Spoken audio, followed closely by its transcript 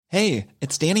Hey,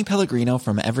 it's Danny Pellegrino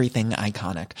from Everything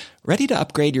Iconic. Ready to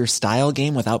upgrade your style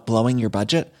game without blowing your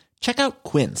budget? Check out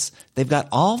Quince. They've got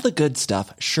all the good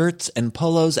stuff, shirts and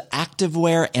polos,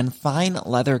 activewear, and fine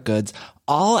leather goods,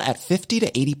 all at 50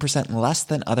 to 80% less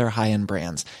than other high-end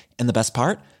brands. And the best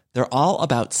part? They're all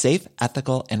about safe,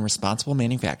 ethical, and responsible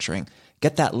manufacturing.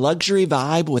 Get that luxury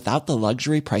vibe without the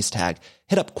luxury price tag.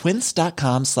 Hit up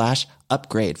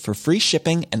quince.com/upgrade for free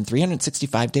shipping and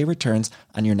 365-day returns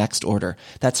on your next order.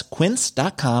 That's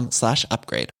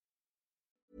quince.com/upgrade.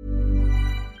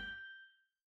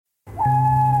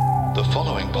 The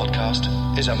following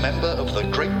podcast is a member of the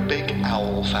Great Big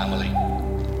Owl family.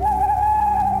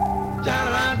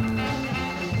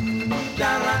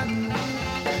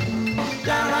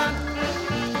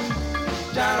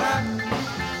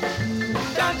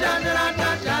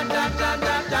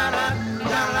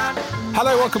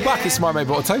 Hello, welcome back. It's My Mate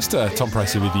Bought a Toaster. Tom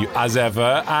Pricey with you as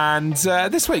ever, and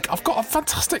this week I've got a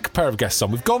fantastic pair of guests on.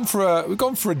 We've gone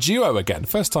for a duo again.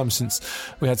 First time since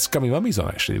we had Scummy Mummies on.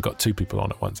 Actually, we've got two people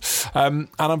on at once, and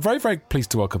I'm very, very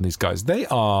pleased to welcome these guys. They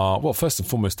are, well, first and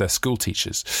foremost, they're school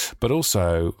teachers, but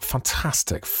also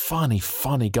fantastic, funny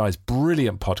guys,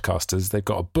 brilliant podcasters. They've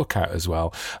got a book out as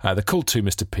well. They're called Two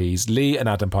Mr. P's. Lee and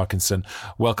Adam Parkinson.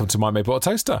 Welcome to My Mate Bought a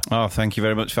Toaster. Oh, thank you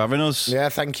very much for having us. Yeah,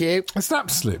 thank you. It's an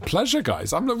absolute pleasure,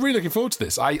 guys. I'm really looking forward to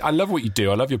this. I love what you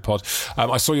do. I love your pod.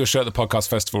 I saw your show at the Podcast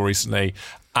Festival recently,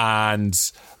 and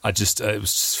it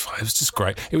was just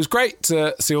great. It was great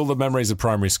to see all the memories of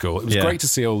primary school. It was great to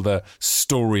see all the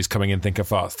stories coming in thick and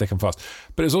fast.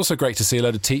 But it was also great to see a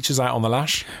load of teachers out on the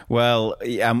lash. Well,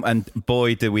 and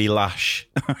boy, do we lash.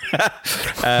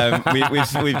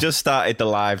 We've just started the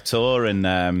live tour,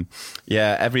 and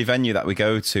every venue that we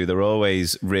go to, they're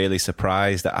always really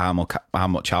surprised at how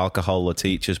much alcohol the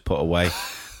teachers put away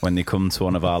when they come to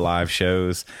one of our live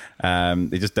shows.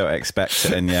 They just don't expect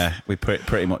it, and we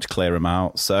pretty much clear them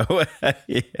out. So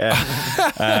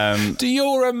do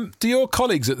your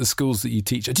colleagues at the schools that you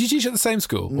teach? Do you teach at the same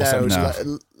school?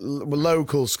 No,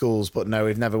 local schools, but no,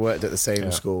 we've never worked at the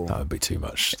same school. That would be too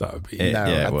much. That would be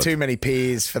too many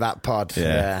P's for that pod.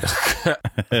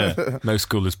 No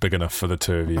school is big enough for the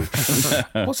two of you.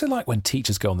 What's it like when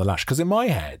teachers go on the lash? Because in my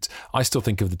head, I still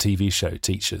think of the TV show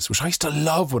Teachers, which I used to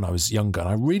love when I was younger, and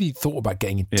I really thought about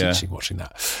getting into teaching watching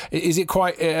that. Is it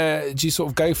quite? Do you sort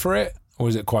of go for it, or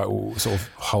is it quite sort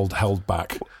of held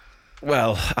back?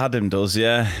 Well, Adam does,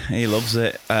 yeah. He loves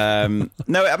it.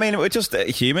 No, I mean, we're just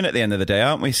human at the end of the day,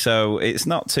 aren't we? So it's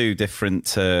not too different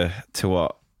to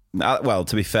what. Well,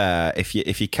 to be fair, if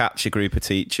you catch a group of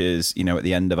teachers, at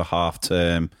the end of a half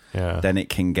term, then it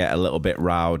can get a little bit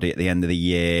rowdy. At the end of the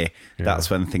year, that's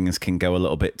when things can go a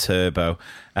little bit turbo.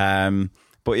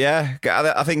 But yeah,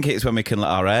 I think it's when we can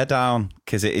let our hair down,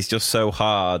 because it is just so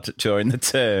hard during the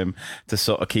term to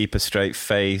sort of keep a straight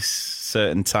face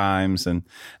certain times and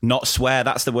not swear.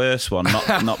 That's the worst one,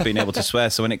 not being able to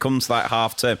swear. So when it comes to like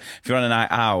half term, if you're on a night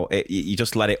out, you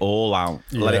just let it all out.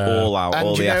 Let it all out, and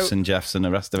all the F's and Jeffs and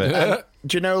the rest of it.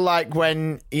 Do you know, like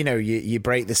when, you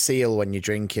break the seal when you're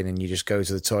drinking and you just go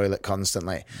to the toilet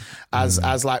constantly?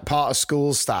 As like part of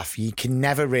school staff, you can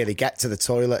never really get to the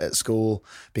toilet at school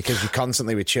because you're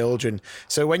constantly with children.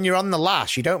 So when you're on the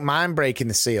lash, you don't mind breaking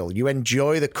the seal. You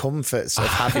enjoy the comforts of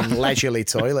having leisurely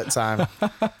toilet time.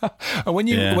 And when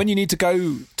you need to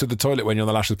go to the toilet when you're on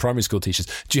the lash with primary school teachers,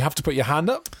 do you have to put your hand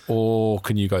up, or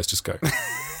can you guys just go?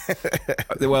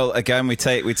 Well, again, we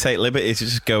take liberty to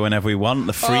just go whenever we want.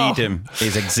 The freedom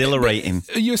is exhilarating.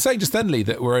 You were saying just then, Lee,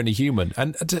 that we're only human.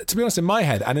 And to be honest, in my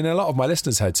head, and in a lot of my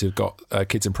listeners' heads who've got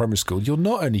kids in primary school, you're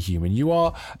not only human.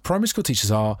 Primary school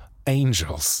teachers are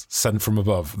angels sent from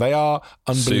above. They are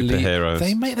unbelievable.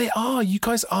 Superheroes. They are. You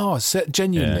guys are.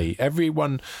 Genuinely.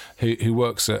 Everyone who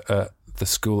works at the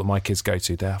school that my kids go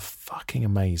to, they're fucking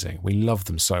amazing. We love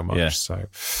them so much. Yeah. So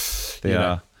they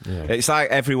are. Yeah. It's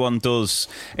like everyone does,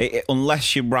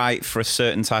 unless you write for a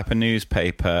certain type of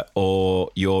newspaper or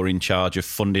you're in charge of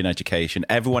funding education,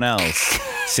 everyone else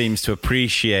seems to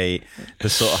appreciate the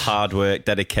sort of hard work,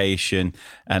 dedication,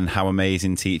 and how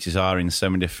amazing teachers are in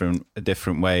so many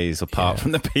different ways, apart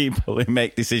from the people who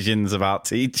make decisions about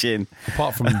teaching.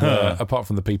 Apart from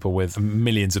the people with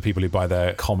millions of people who buy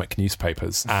their comic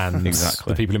newspapers and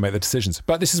the people who make the decisions.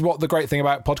 But this is what the great thing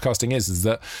about podcasting is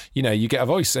that, you get a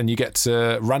voice and you get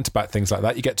to rant about things like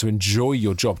that. You get to enjoy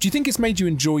your job. Do you think it's made you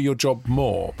enjoy your job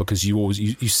more because you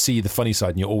see the funny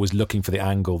side and you're always looking for the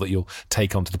angle that you'll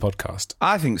take onto the podcast?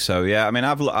 I think so, yeah. I mean,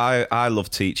 I love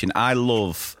teaching. I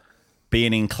love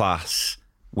being in class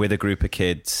with a group of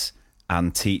kids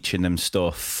and teaching them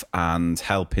stuff and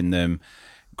helping them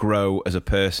grow as a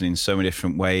person in so many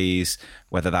different ways,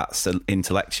 whether that's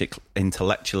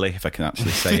intellectually, if I can actually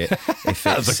say it. If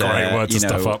That's it's, a great word to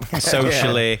stuff up.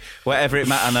 Socially, whatever it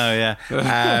might, I know,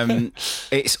 yeah.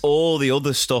 It's all the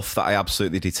other stuff that I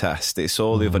absolutely detest. It's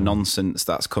all the other nonsense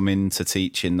that's come into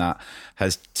teaching that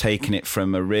has taken it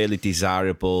from a really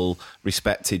desirable,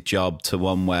 respected job to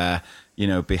one where, you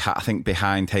know, I think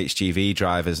behind HGV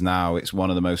drivers now, it's one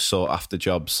of the most sought after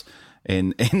jobs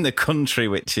in the country,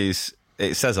 which is,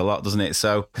 it says a lot, doesn't it?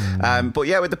 So, but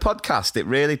yeah, with the podcast, it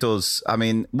really does. I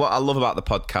mean, what I love about the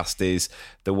podcast is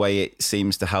the way it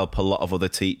seems to help a lot of other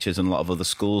teachers and a lot of other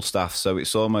school staff. So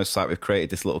it's almost like we've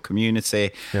created this little community,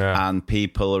 and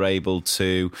people are able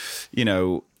to, you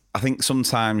know, I think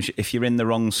sometimes if you're in the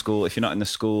wrong school, if you're not in the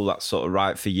school that's sort of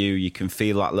right for you, you can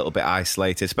feel that little bit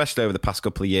isolated, especially over the past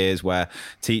couple of years where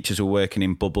teachers were working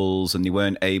in bubbles and they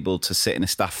weren't able to sit in a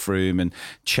staff room and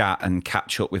chat and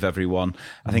catch up with everyone.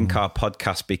 I think our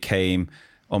podcast became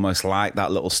almost like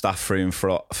that little staff room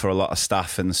for a lot of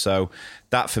staff. And so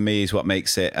that for me is what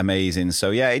makes it amazing. So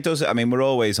yeah, it does. I mean, we're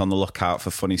always on the lookout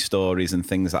for funny stories and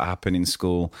things that happen in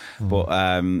school, but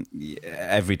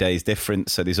every day is different.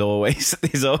 So there's always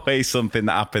something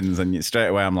that happens, and straight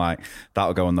away I'm like,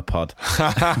 that'll go on the pod.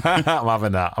 I'm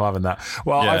having that.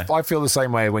 Well, Yeah. I feel the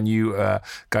same way when you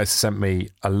guys sent me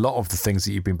a lot of the things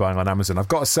that you've been buying on Amazon. I've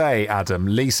got to say, Adam,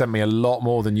 Lee sent me a lot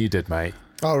more than you did, mate.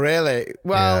 Oh, really?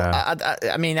 Well, Yeah.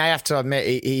 I mean, I have to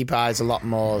admit, he buys a lot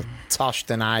more tosh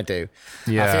than I do.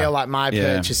 Yeah. I feel like my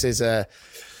purchases are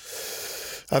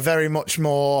very much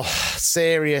more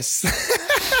serious.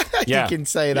 Yeah. You can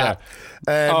say that.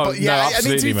 Oh, but yeah, no, I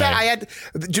mean, to be absolutely, fair,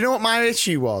 mate. do you know what my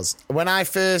issue was? When I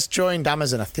first joined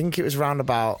Amazon, I think it was around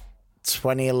about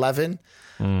 2011.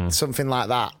 Something like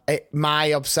that. My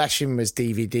obsession was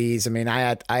DVDs. I mean,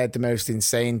 I had the most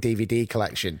insane DVD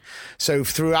collection. So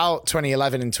throughout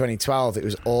 2011 and 2012, it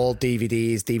was all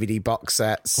DVDs, DVD box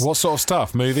sets. What sort of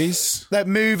stuff? Movies? Like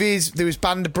movies, there was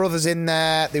Band of Brothers in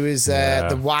there, there was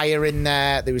The Wire in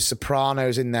there, there was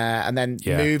Sopranos in there, and then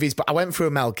movies. But I went through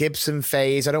a Mel Gibson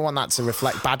phase. I don't want that to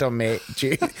reflect bad on me,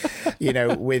 you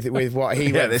know, with what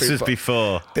he went this through. was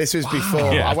before. This was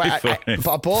before. Yeah, But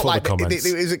I bought Full of comments.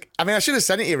 it was. I mean, I should have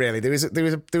sent it to you. Really, there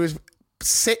was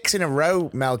 6 in a row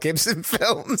Mel Gibson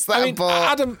films that I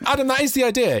bought. Adam, that is the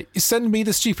idea. You send me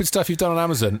the stupid stuff you've done on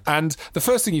Amazon, and the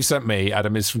first thing you've sent me,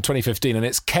 Adam, is from 2015, and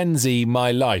it's Kenzie,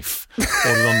 My Life,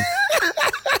 ordered on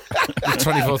the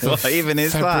 24th of What even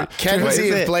is February. that? Kenzie What is of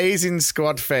it? Blazing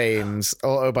Squad fame's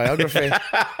autobiography.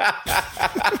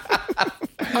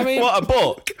 I mean, What, a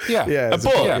book? yeah, Yeah, A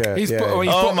book? yeah. He's yeah. bought-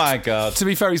 he's Oh bought- my God. To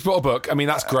be fair, he's bought a book. I mean,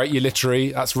 that's great. You're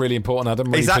literary. That's really important, Adam.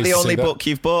 Really Is that pleased the to only see that. book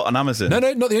you've bought on Amazon? No,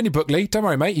 not the only book, Lee. Don't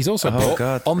worry, mate. He's also bought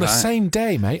God, on the right. same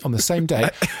day, mate. On the same day,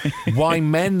 Why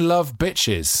Men Love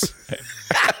Bitches.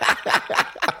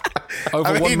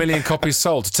 Over 1 million copies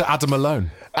sold to Adam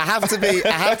alone. I have to be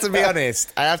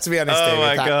honest. Oh here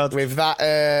my God. with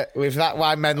that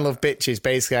Why Men Love Bitches.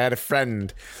 Basically, I had a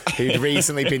friend who'd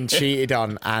recently been cheated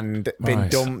on and been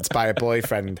Nice. dumped by a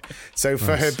boyfriend. So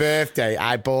for her birthday,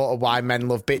 I bought a Why Men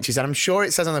Love Bitches, and I'm sure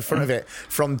it says on the front of it,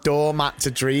 from doormat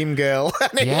to dream girl.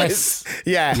 And it Yes. was,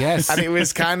 yeah, Yes. and it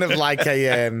was kind of like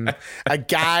a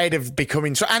guide of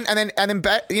becoming. And then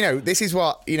you know, this is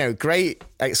what, you know, great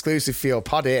exclusive for your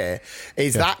pod here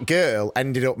is that girl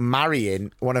ended up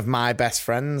marrying one of my best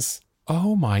friends.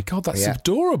 Oh my God, that's Yeah.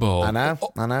 adorable. I know.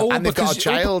 All And they've got a because-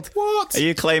 child. What? Are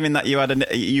you claiming that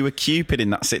you were Cupid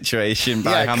in that situation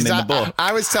by 'cause handing the book?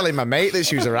 I was telling my mate that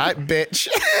she was a right bitch.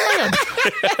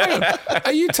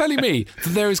 Are you telling me that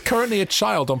there is currently a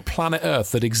child on planet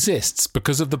Earth that exists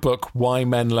because of the book Why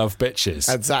Men Love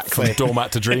Bitches? Exactly. From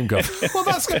doormat to dream girl. Well,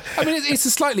 it's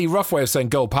a slightly rough way of saying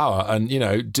girl power and, you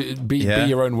know, be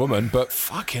your own woman, but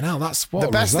fucking hell, that's what The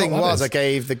best thing was I I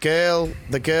gave the girl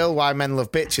Why Men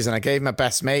Love Bitches, and I gave my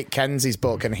best mate Kenzie's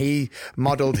book, and he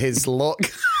modelled his look.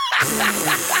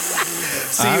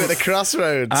 See you at the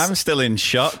crossroads. I'm still in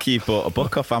shock. You bought a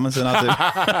book off Amazon, Adam.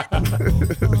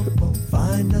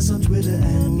 Find us on Twitter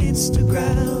and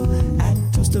Instagram. At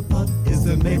ToasterPod is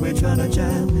the main way trying to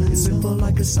jam. It's simple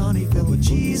like a Sonic filled with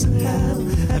cheese and ham.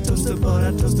 At ToasterPod,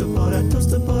 at ToasterPod, at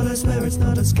ToasterPod, I swear it's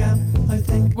not a scam, I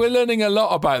think. We're learning a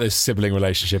lot about this sibling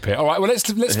relationship here. All right, well, let's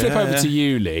flip over to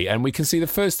you, Lee, and we can see the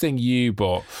first thing you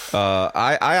bought.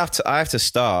 I have to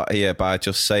start here by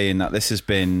just saying that this has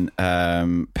been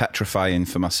petrifying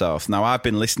for myself. Now, I've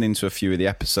been listening to a few of the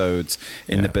episodes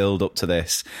in the build up to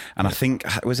this, and I think,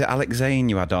 was it Alex Zane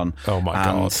you had on? Oh, my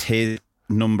and God. his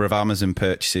number of Amazon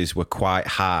purchases were quite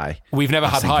high. We've never I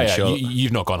was had higher. thinking, sure.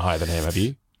 You've not gone higher than him, have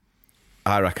you?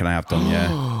 I reckon I have done, yeah.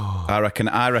 I reckon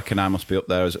I must be up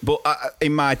there. But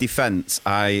in my defence,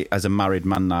 I, as a married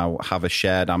man now, have a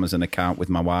shared Amazon account with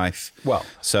my wife. Well,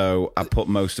 so I put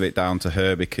most of it down to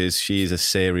her because she's a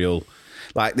serial.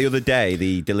 Like the other day,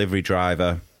 the delivery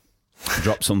driver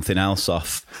dropped something else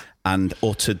off and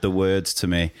uttered the words to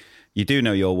me, "You do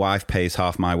know your wife pays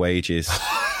half my wages."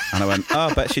 And I went, "Oh,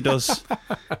 I bet she does."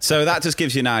 So that just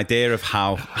gives you an idea of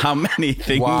how many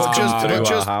things Wow. come through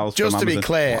our house. Just from to be Amazon.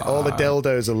 clear, all the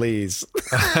dildos are Lee's.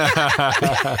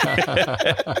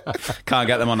 Can't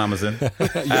get them on Amazon.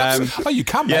 You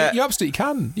can, mate. yeah. You absolutely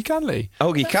can. You can, Lee.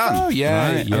 Oh, you can? Oh,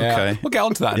 yeah. Right, yeah. okay. We'll get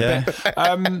onto that in a bit.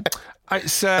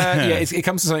 It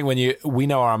comes to something when we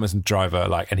know our Amazon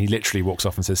driver, and he literally walks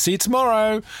off and says, "See you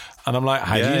tomorrow." And I'm like,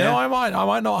 "How do you know I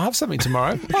might not have something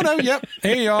tomorrow?" "Oh no, yep,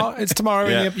 here you are. It's tomorrow,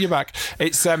 and you're back."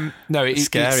 It's scary,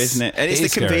 isn't it? And it's the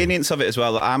scary. convenience of it as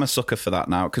well. I'm a sucker for that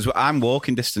now because I'm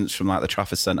walking distance from the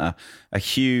Trafford Centre, a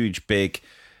huge, big,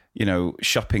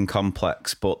 shopping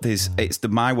complex. But it's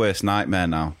my worst nightmare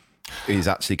now. Is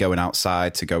actually going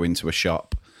outside to go into a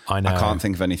shop. I know. I can't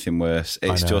think of anything worse.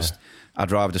 It's just. I'd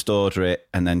rather just order it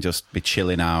and then just be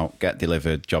chilling out, get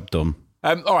delivered, job done.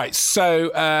 All right,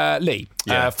 so Lee,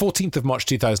 14th of March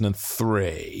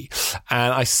 2003,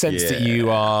 and I sense that you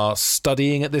are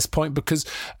studying at this point because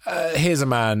here's a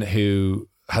man who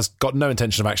has got no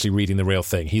intention of actually reading the real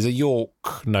thing. He's a York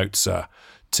Noteser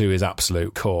to his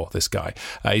absolute core, this guy.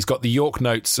 He's got the York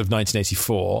Notes of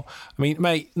 1984. I mean,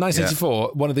 mate,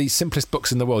 1984, one of the simplest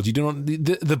books in the world. You do not.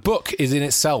 The book is in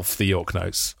itself the York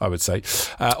Notes, I would say.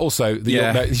 Also, the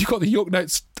York Notes. You've got the York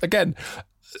Notes again.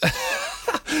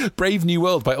 Brave New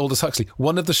World by Aldous Huxley,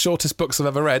 one of the shortest books I've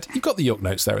ever read. You've got the York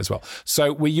Notes there as well.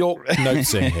 So we're York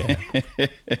Notesing here.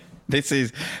 This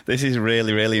is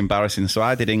really, really embarrassing. So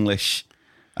I did English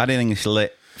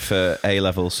lit for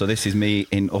A-level, so this is me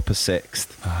in upper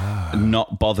sixth,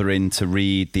 not bothering to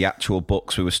read the actual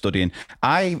books we were studying.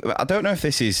 I don't know if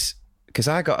this is because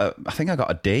I think I got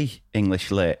a D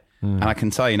English lit, and I can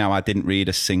tell you now I didn't read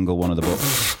a single one of the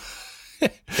books.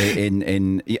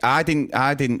 I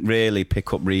didn't really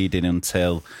pick up reading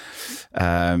until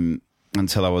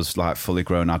I was fully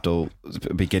grown adult,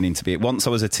 beginning to be. Once I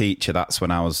was a teacher, that's when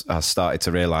I started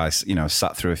to realise,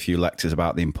 sat through a few lectures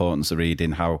about the importance of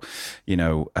reading, how,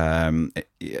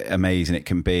 amazing it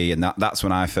can be. And that's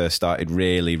when I first started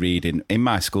really reading. In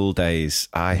my school days,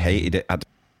 I hated it. I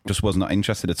just was not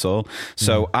interested at all.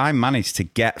 So I managed to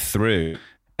get through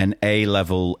an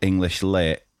A-level English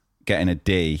lit, getting a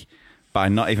D, by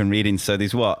not even reading. So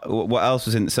there's what else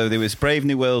was in? So there was Brave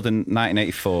New World in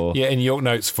 1984. Yeah, in York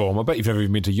Notes form. I bet you've never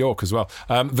even been to York as well.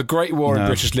 The Great War in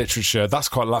British Literature.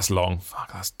 That's long.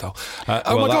 Fuck, that's dull.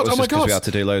 Oh my god! We had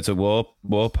to do loads of war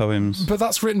poems. But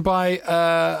that's written by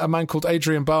a man called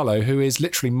Adrian Barlow, who is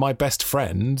literally my best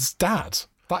friend's dad.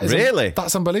 That is really?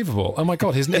 That's unbelievable. Oh my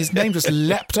god, his name just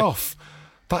leapt off.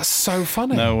 That's so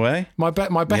funny. No way. My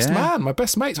best man, my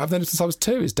best mate. I've known him since I was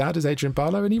 2. His dad is Adrian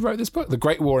Barlow, and he wrote this book, The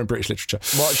Great War in British Literature.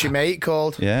 What's your mate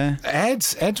called? Yeah.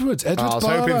 Edward I was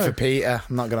Barlow. hoping for Peter.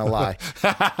 I'm not going to lie.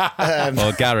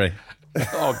 Or Gary.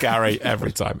 Oh, Gary,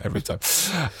 every time.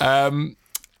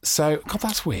 So, God,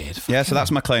 that's weird. Yeah, so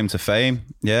that's my claim to fame.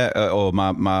 Yeah, or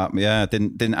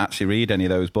didn't actually read any of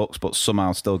those books, but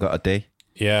somehow still got a D.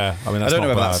 Yeah, I mean, that's I don't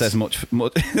know if not that says much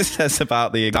it says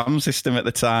about the exam system at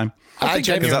the time. Because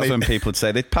that's when people would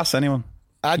say they'd pass anyone.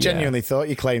 I genuinely thought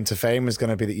your claim to fame was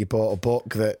going to be that you bought a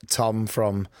book that Tom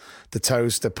from the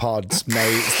Toaster Pod's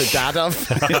mate's the dad of.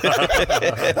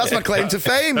 That's my claim to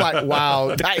fame.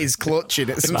 Wow, that is clutching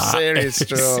at some serious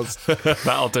straws.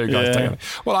 That'll do, guys. Yeah.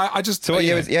 Well, I just... So what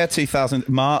year was 2000,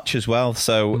 March as well.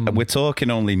 So we're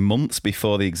talking only months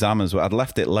before the exam as well. I'd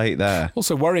left it late there.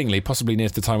 Also, worryingly, possibly near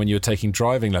to the time when you were taking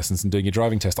driving lessons and doing your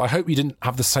driving test. I hope you didn't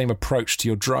have the same approach to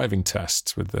your driving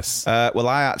tests with this. Well,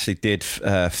 I actually did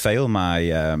fail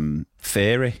my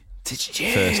theory. Did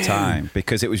you? First time,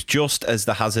 because it was just as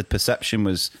the hazard perception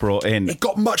was brought in. It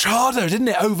got much harder, didn't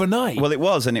it, overnight? Well, it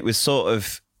was, and it was sort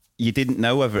of, you didn't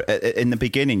know whether, in the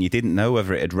beginning, you didn't know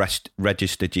whether it had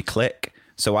registered your click.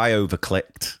 So I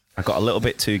over-clicked. I got a little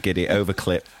bit too giddy,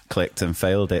 over-clicked and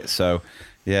failed it. So,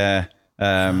 yeah.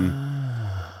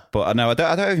 But I know, I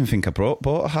don't even think I bought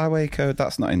a highway code.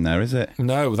 That's not in there, is it?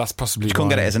 No, that's possibly You couldn't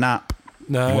get it as an app.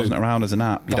 No. It wasn't around as an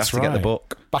app. You'd have to get the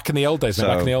book. Back in the old days,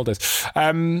 back in the old days.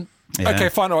 Okay,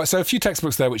 fine. All right. So a few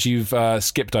textbooks there which you've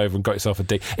skipped over and got yourself a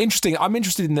D. Interesting. I'm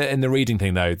interested in the reading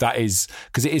thing though. That is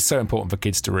because it is so important for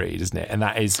kids to read, isn't it? And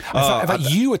that is. In fact,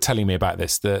 you were telling me about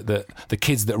this. The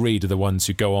kids that read are the ones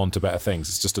who go on to better things.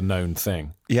 It's just a known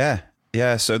thing. Yeah.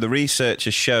 So the research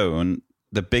has shown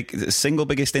the single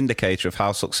biggest indicator of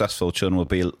how successful children will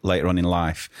be later on in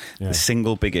life, the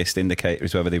single biggest indicator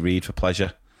is whether they read for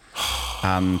pleasure.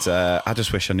 And I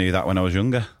just wish I knew that when I was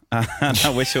younger. And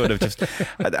I wish I would have just.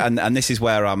 And this is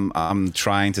where I'm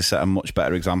trying to set a much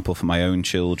better example for my own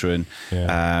children.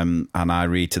 And I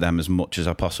read to them as much as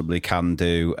I possibly can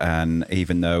do. And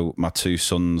even though my two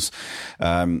sons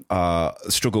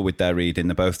struggle with their reading,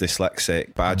 they're both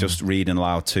dyslexic, but I just read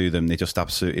aloud to them. They just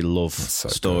absolutely love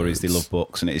stories. They love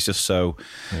books, and it's just so.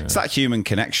 It's that human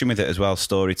connection with it as well.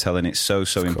 Storytelling, it's so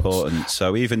important.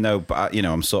 So even though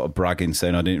I'm sort of bragging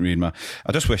saying I didn't read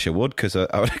I just wish I would, because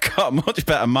I would have got a much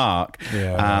better mark,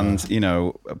 and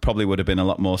probably would have been a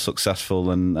lot more successful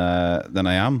than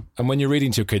I am. And when you're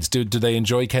reading to your kids, do they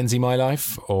enjoy Kenzie My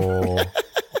Life or?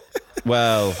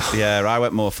 Well, yeah, I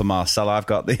went more for Marcel. I've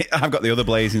got the other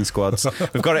Blazing Squads.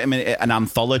 We've got it in an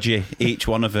anthology, each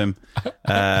one of them,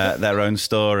 their own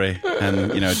story, and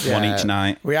one each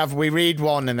night. We read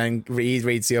one and then he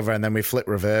reads the other, and then we flip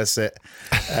reverse it.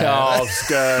 Oh, it's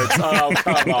good. Oh,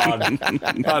 come on.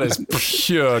 That is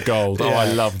pure gold. Oh,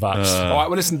 I love that. All right,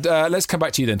 well, listen, let's come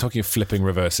back to you then, talking of flipping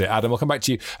reverse it. Adam, we'll come back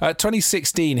to you.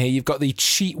 2016 here, you've got the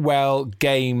Cheatwell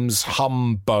Games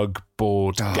Humbug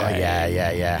board game.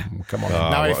 Yeah. Come on.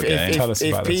 Now, Tell us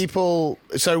about if people...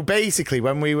 So basically,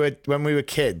 when we were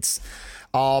kids...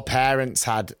 Our parents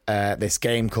had this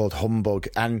game called Humbug,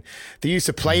 and they used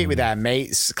to play it with their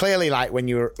mates. Clearly, like when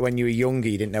you were younger,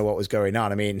 you didn't know what was going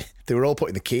on. I mean, they were all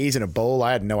putting the keys in a bowl.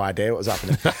 I had no idea what was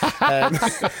happening.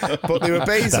 But they were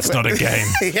basically... That's not a game.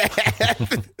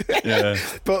 Yeah.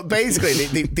 But basically,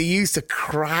 they used to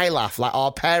cry laugh. Like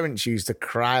our parents used to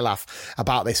cry laugh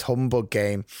about this Humbug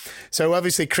game. So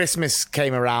obviously Christmas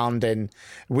came around and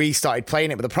we started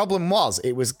playing it. But the problem was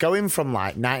it was going from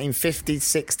like 1950s,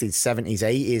 60s, 70s,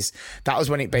 80s. That was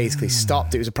when it basically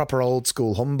stopped. It was a proper old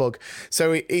school Humbug.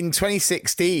 So in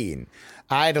 2016...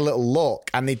 I had a little look,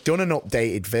 and they'd done an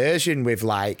updated version with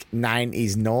like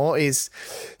 90s noughties.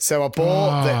 So I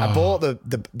bought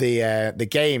the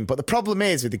game. But the problem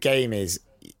is with the game is,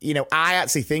 I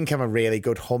actually think I'm a really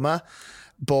good hummer,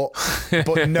 but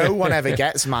no one ever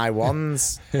gets my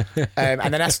ones.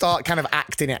 And then I start kind of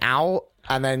acting it out.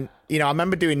 And then, I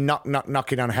remember doing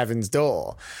knocking on heaven's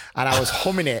door, and I was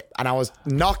humming it, and I was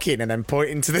knocking and then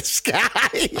pointing to the sky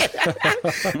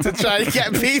to try and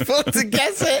get people to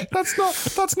guess it. That's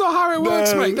not how it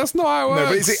works, mate. That's not how it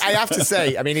works. No, but I have to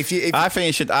say, I mean, if I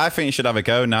think you should have a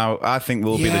go now. I think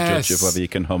we'll be the judge of whether you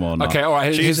can hum or not. Okay, all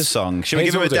right. Choose a song. Should we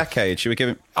give him a decade? Should we give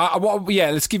him?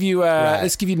 Let's give you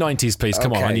 90s, please.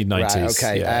 Come on, I need 90s. Right,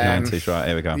 okay, yeah. 90s. Right,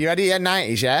 here we go. You ready? Yeah,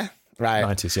 90s. Yeah, right.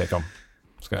 90s. Yeah, come on.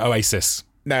 Let's go. Oasis.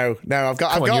 No, I've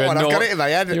got one. I've got it in my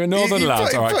head. You're a northern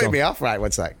lad. You're putting me off. Right,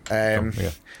 one sec. I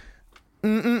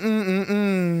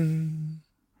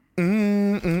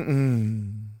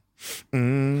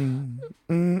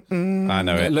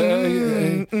know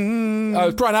it.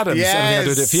 Brian Adams. Yes, I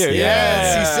did it for you.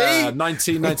 Yes, you see?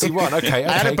 1991. Okay.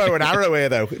 I had a bow and arrow here,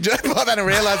 though. But then I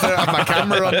realised I don't have my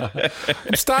camera on.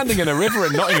 I'm standing in a river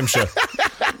in Nottinghamshire.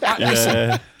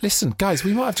 Listen, guys,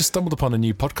 we might have just stumbled upon a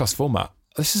new podcast format.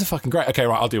 This is a fucking great. Okay,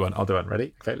 right, I'll do one.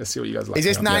 Ready? Okay, let's see what you guys like. Is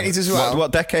this 90s as well?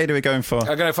 What decade are we going for?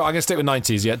 I'm going to stick with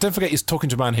 90s. Yeah, don't forget, you're talking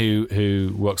to a man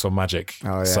who works on magic.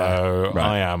 Oh yeah. So right.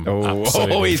 I am.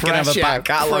 Oh, he's going to have a back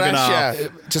catalogue and all.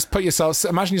 Just put yourself.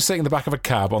 Imagine you're sitting in the back of a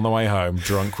cab on the way home,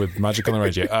 drunk with magic on the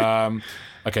radio.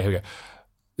 Okay, here we go.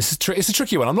 It's a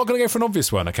tricky one. I'm not going to go for an obvious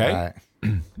one. Okay. Right.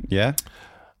 Yeah.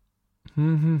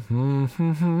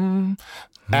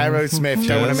 Aerosmith,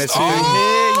 Don't Want to Miss You.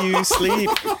 I hear you sleep.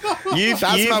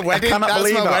 That's my wedding. I cannot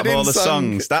believe my that of all the song.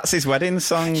 songs. That's his wedding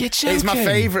song. It's my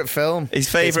favourite film. His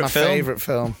favourite film. Favourite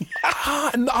film.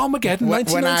 Armageddon,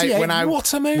 1998.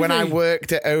 What a movie! When I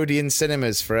worked at Odeon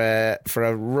Cinemas for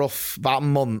a rough about a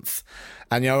month.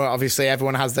 And, obviously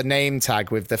everyone has the name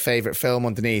tag with the favourite film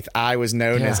underneath. I was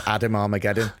known as Adam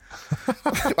Armageddon.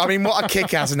 I mean, what a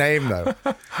kick-ass name, though.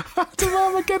 Adam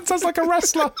Armageddon sounds like a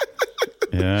wrestler.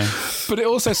 Yeah. But it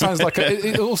also sounds like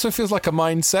it also feels like a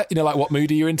mindset. Like, what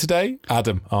mood are you in today?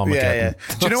 Adam Armageddon.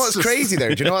 Yeah. Do you know what's crazy,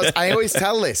 though? Do you know what? I always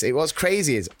tell this. What's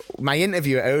crazy is my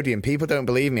interview at Odeon, people don't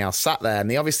believe me. I sat there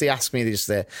and they obviously asked me just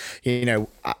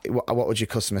what would your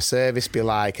customer service be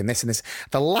like and this and this.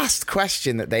 The last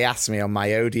question that they asked me on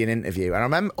my Odeon interview, and I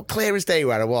remember clear as day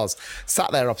where I was,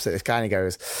 sat there opposite this guy and he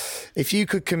goes, if you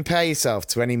could compare yourself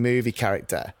to any movie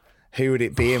character, who would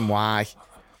it be and why?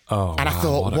 Oh, and I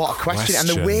thought, what a question. And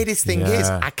the weirdest thing is,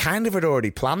 I kind of had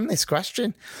already planned this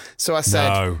question. So I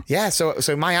said,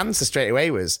 So my answer straight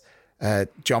away was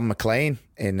John McClane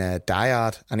in Die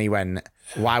Hard, and he went,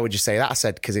 "Why would you say that?" I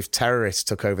said, "Because if terrorists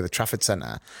took over the Trafford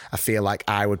Centre, I feel like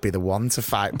I would be the one to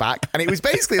fight back." And it was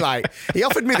basically like, he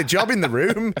offered me the job in the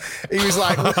room. He was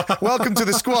like, "Welcome to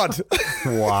the squad."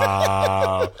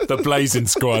 Wow. The Blazing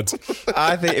Squad.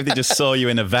 I think if they just saw you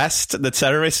in a vest, the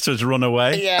terrorists would run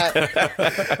away.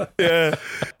 Yeah. Yeah.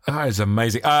 That is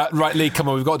amazing. Right, Lee, come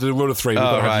on. We've got to do the rule of three. We've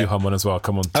got to have you hum one as well.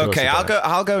 Come on. Okay,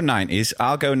 I'll go 90s.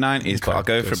 But I'll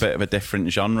go for a bit of a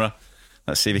different genre.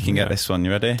 Let's see if we can get this one.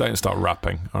 You ready? Don't start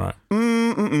rapping. All right.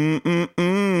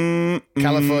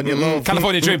 California Love.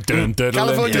 California Dream.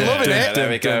 California Love, isn't it? There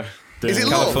we go. Is it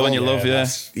California Love? Yeah.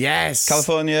 Yes.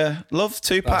 California Love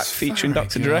 2-pack featuring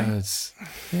Dr. Dre.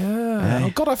 Yeah.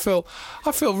 Oh God, I feel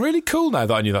really cool now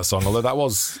that I knew that song. Although that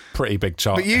was pretty big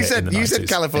chart. But you said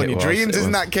California Dreams,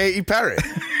 isn't that Katy Perry?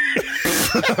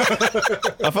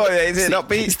 I thought, is it not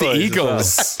Beach Boys? The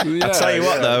Eagles. Well? I tell you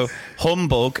what, though,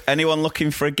 Humbug. Anyone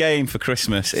looking for a game for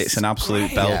Christmas? It's an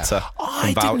absolute belter.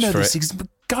 I didn't know this.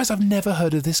 Guys, I've never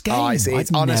heard of this game. Oh,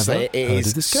 it's honestly, it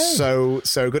is so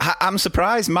good. I'm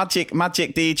surprised. Magic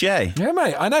DJ. Yeah,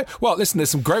 mate, I know. Well, listen,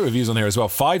 there's some great reviews on here as well.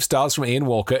 5 stars from Ian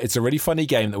Walker. It's a really funny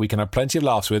game that we can have plenty of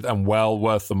laughs with and well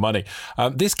worth the money.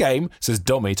 This game, says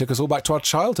Dummy, took us all back to our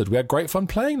childhood. We had great fun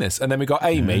playing this. And then we got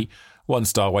Amy, 1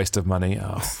 star, waste of money.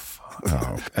 Oh, fuck.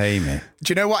 Oh, Amy.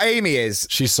 Do you know what Amy is?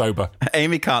 She's sober.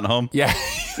 Amy can't hum. Yeah.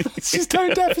 She's tone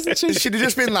deaf, isn't she? She'd have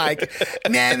just been like,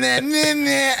 nah, nah, nah,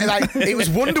 nah. Like, it was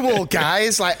Wonderwall,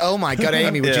 guys. Like, oh my God,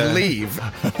 Amy, would you leave?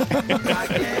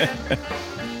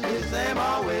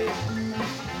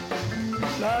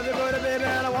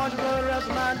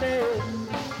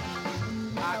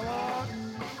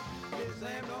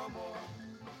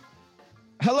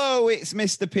 Hello, it's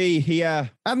Mr. P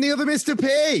here. And the other Mr.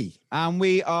 P. And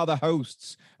we are the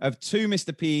hosts of 2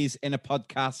 Mr. P's in a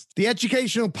podcast. The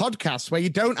educational podcast where you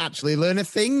don't actually learn a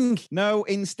thing. No,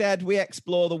 instead we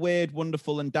explore the weird,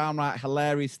 wonderful and downright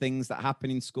hilarious things that happen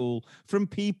in school from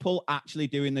people actually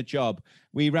doing the job.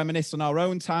 We reminisce on our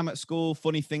own time at school,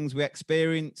 funny things we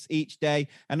experience each day.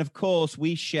 And of course,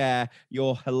 we share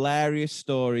your hilarious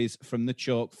stories from the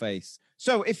chalk face.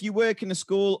 So if you work in a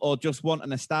school or just want a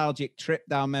nostalgic trip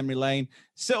down memory lane,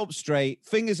 sit up straight,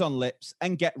 fingers on lips,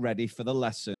 and get ready for the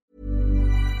lesson.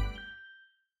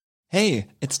 Hey,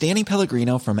 it's Danny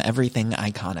Pellegrino from Everything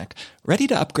Iconic. Ready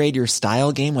to upgrade your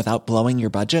style game without blowing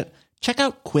your budget? Check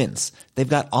out Quince. They've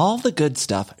got all the good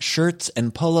stuff, shirts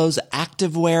and polos,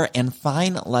 activewear, and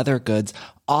fine leather goods,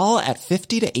 all at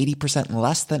 50 to 80%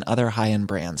 less than other high-end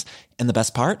brands. And the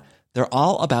best part? They're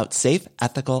all about safe,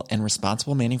 ethical, and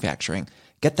responsible manufacturing.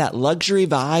 Get that luxury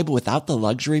vibe without the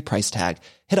luxury price tag.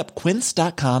 Hit up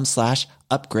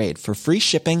quince.com/upgrade for free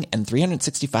shipping and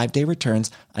 365-day returns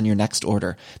on your next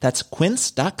order. That's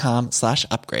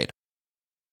quince.com/upgrade.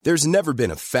 There's never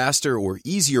been a faster or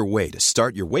easier way to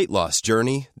start your weight loss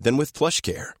journey than with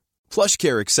PlushCare.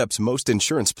 PlushCare accepts most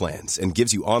insurance plans and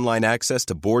gives you online access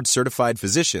to board-certified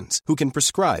physicians who can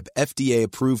prescribe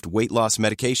FDA-approved weight loss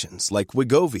medications like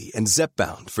Wegovy and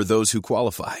Zepbound for those who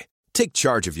qualify. Take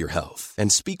charge of your health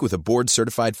and speak with a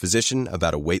board-certified physician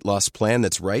about a weight loss plan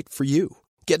that's right for you.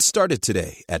 Get started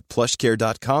today at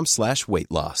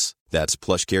plushcare.com/weight loss. That's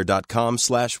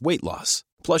plushcare.com/weight loss.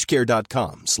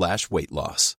 plushcare.com/weight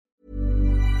loss.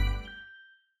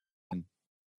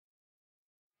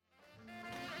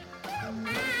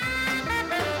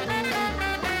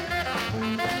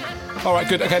 All right,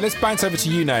 good. Okay, let's bounce over to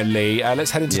you now, Lee.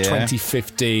 Let's head into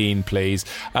 2015, please.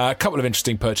 A couple of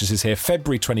interesting purchases here.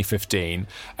 February 2015.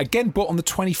 Again, bought on the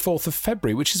 24th of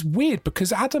February, which is weird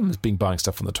because Adam has been buying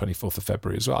stuff on the 24th of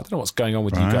February as well. I don't know what's going on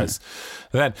with you guys.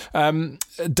 Then,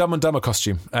 Dumb and Dumber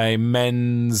costume. A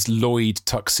men's Lloyd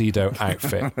tuxedo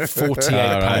outfit.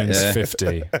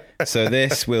 £48.50. So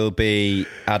this will be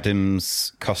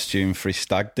Adam's costume for his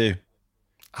stag do.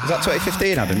 Was that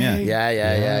 2015, Adam? Yeah,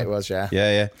 it was,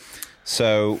 Yeah.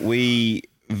 So we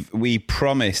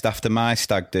promised after my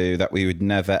stag do that we would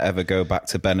never, ever go back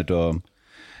to Benidorm.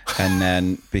 And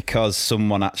then because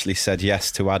someone actually said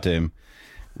yes to Adam,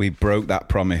 we broke that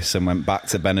promise and went back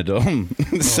to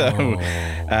Benidorm. So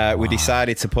we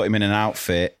decided to put him in an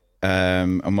outfit.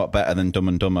 And what better than Dumb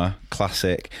and Dumber,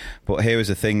 classic. But here was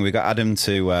the thing: we got Adam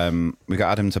to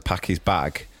pack his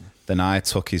bag. Then I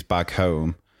took his bag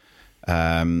home,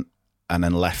 and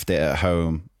then left it at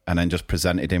home. And then just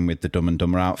presented him with the Dumb and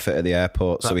Dumber outfit at the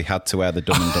airport. So he had to wear the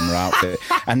Dumb and Dumber outfit.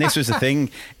 And this was the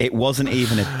thing. It wasn't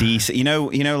even a decent... You know,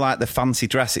 like the fancy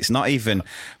dress. It's not even...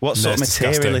 What sort of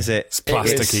material is it? It's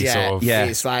plasticky sort of. Yeah.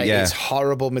 It's like, it's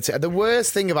horrible material. The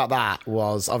worst thing about that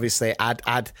was, obviously,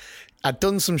 I'd I'd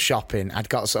done some shopping. I'd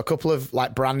got a couple of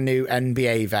like brand new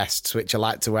NBA vests, which I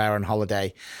like to wear on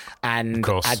holiday. And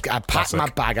I packed my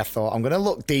bag. I thought, I'm going to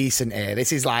look decent here.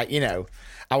 This is like,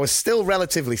 I was still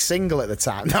relatively single at the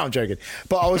time. No, I'm joking.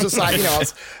 But I was just like, I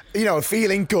was,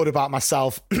 feeling good about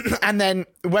myself. And then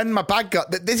when my bag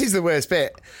this is the worst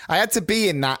bit. I had to be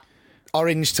in that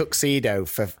orange tuxedo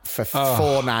for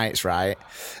 4 nights, right?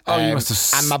 You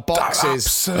must have. And my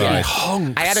boxes,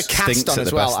 hunks. I had a cast on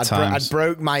as well. I'd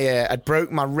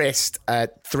broke my wrist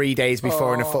 3 days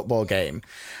before in a football game,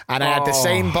 and I had the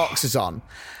same boxes on.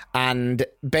 And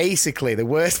basically, the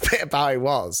worst bit about it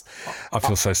was, I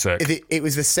feel so sick. It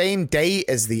was the same day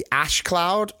as the ash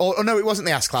cloud. Or no, it wasn't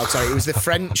the ash cloud. Sorry, it was the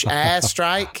French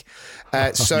airstrike.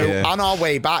 On our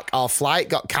way back, our flight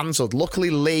got cancelled. Luckily,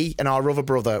 Lee and our other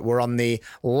brother were on the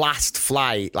last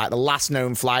flight, like the last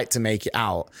known flight to make it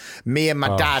out. Me and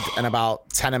my dad and about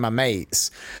 10 of my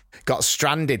mates got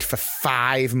stranded for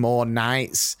 5 more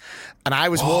nights. And I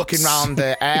was walking around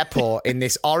the airport in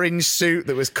this orange suit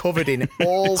that was covered in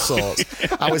all sorts.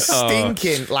 I was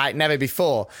stinking like never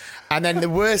before. And then the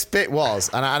worst bit was,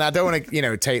 and I don't want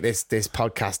to, take this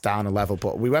podcast down a level,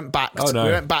 but we went back to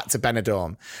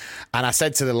Benidorm, and I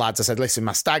said to the lads, listen,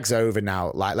 my stag's over now.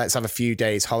 Like, let's have a few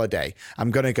days holiday. I'm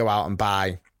going to go out and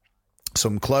buy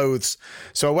some clothes.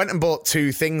 So I went and bought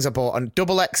 2 things. I bought a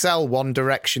XXL One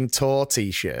Direction tour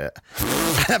t-shirt.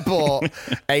 I bought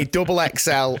a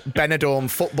XXL Benidorm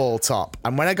football top.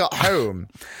 And when I got home,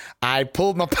 I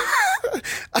pulled my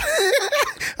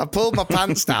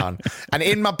pants down, and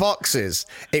in my boxes,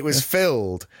 it was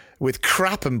filled with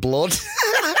crap and blood.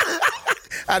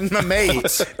 And my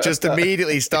mates just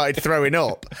immediately started throwing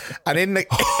up. And in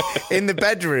the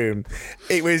bedroom,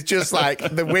 it was just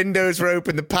like the windows were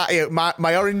open, the patio.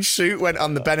 My orange suit went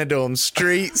on the Benidorm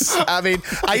streets. I mean,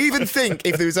 I even think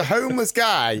if there was a homeless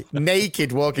guy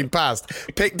naked walking past,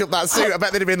 picked up that suit, I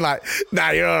bet they'd have been like,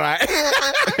 "Nah, you're all right."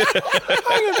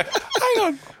 Hang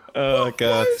on. Oh,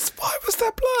 God. Why was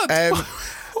there blood?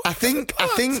 I think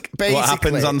basically what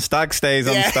happens on stag stays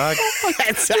on stag.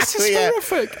 Exactly. This is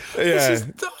horrific.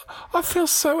 I feel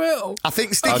so ill. I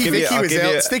think Sticky Vicky was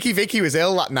ill. Sticky Vicky was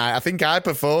ill that night. I think I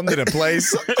performed in a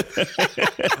place.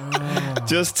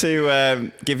 Just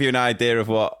to give you an idea of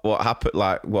what happened,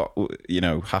 like what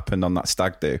happened on that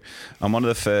stag do. On one of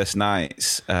the first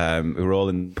nights, we were all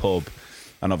in the pub,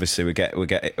 and obviously we're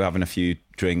having a few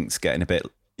drinks, getting a bit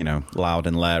loud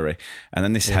and leery, and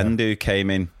then this hen do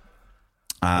came in.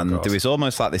 And there was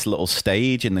almost like this little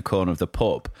stage in the corner of the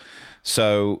pub.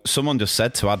 So someone just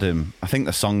said to Adam, I think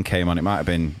the song came on, it might have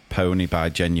been Pony by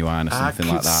Genuine or something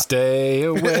like that. Stay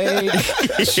away.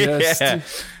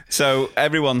 So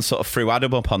everyone sort of threw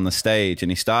Adam up on the stage,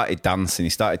 and he started dancing.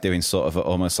 He started doing sort of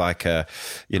almost like a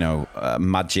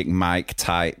Magic Mike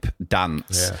type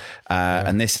dance.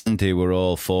 And this dude were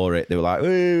all for it. They were like,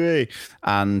 wee.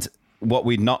 And what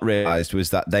we'd not realised was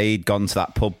that they'd gone to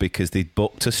that pub because they'd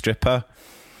booked a stripper.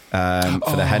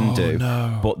 For the hen do,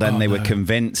 but then they were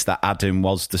convinced that Adam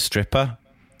was the stripper.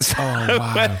 So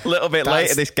a little bit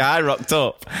later, this guy rocked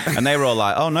up, and they were all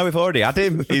like, "Oh no, we've already had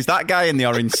him. He's that guy in the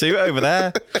orange suit over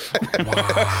there."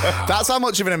 Wow. That's how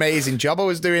much of an amazing job I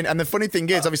was doing. And the funny thing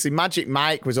is, obviously, Magic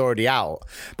Mike was already out,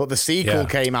 but the sequel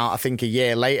came out, I think, a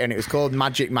year later, and it was called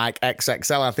Magic Mike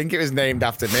XXL. I think it was named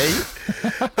after me.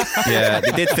 Yeah,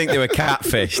 they did think they were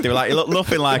catfish. They were like, "You look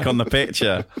nothing like on the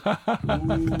picture."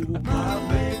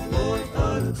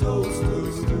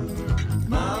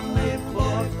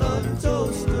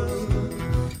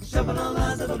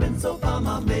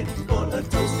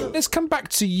 Let's come back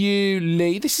to you,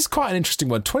 Lee. This is quite an interesting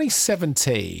one.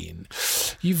 2017.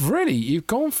 You've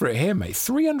gone for it here, mate.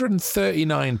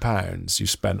 £339 you've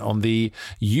spent on the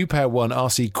Upair One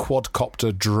RC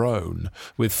quadcopter drone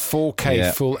with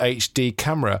 4K full HD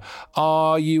camera.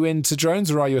 Are you into drones,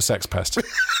 or are you a sex pest? Because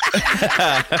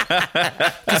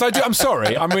I'm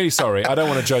sorry. I'm really sorry. I don't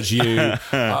want to judge you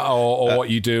or what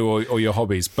you do or your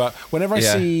hobbies. But whenever I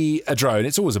see a drone,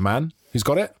 it's always a man who's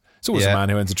got it. It's always a man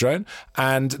who owns a drone,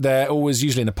 and they're always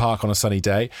usually in a park on a sunny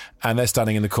day, and they're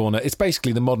standing in the corner. It's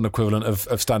basically the modern equivalent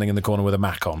of standing in the corner with a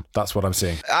Mac on. That's what I'm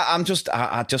seeing. I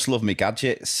just love me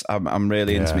gadgets. I'm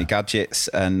really into me gadgets,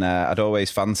 and I'd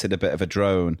always fancied a bit of a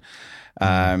drone.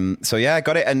 So I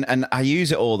got it, and I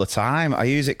use it all the time. I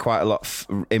use it quite a lot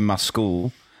in my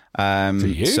school.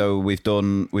 So we've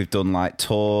done like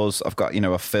tours. I've got,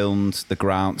 I filmed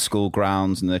the school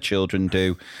grounds, and the children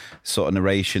do sort of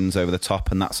narrations over the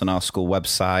top, and that's on our school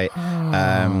website.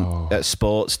 At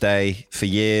Sports Day, for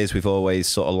years we've always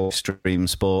sort of live streamed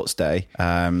Sports Day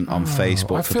on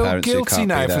Facebook. I feel guilty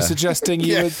now for suggesting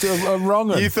you were wrong.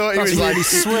 You thought he was really like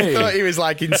sweet. You thought he was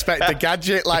like Inspector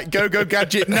Gadget, like go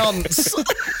Gadget nonce.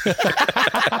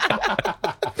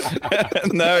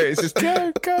 No, it's just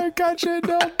go Gadget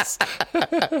nuts.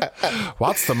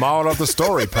 What's the moral of the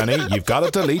story, Penny? You've got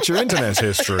to delete your internet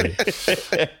history.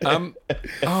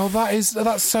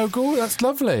 That's so cool. That's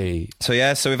lovely. So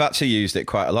we've actually used it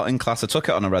quite a lot in class. I took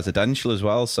it on a residential as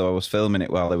well, so I was filming it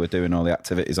while they were doing all the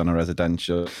activities on a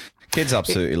residential. Kids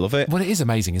absolutely love it. Well, it is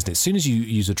amazing, isn't it? As soon as you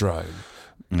use a drone,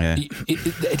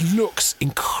 it looks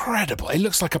incredible. It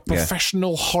looks like a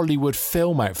professional Hollywood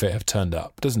film outfit have turned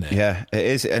up, doesn't it? Yeah, it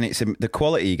is, and it's the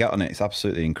quality you get on it. It's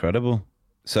absolutely incredible.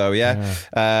 So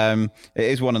it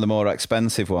is one of the more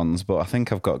expensive ones, but I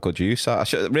think I've got good use. I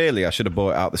should have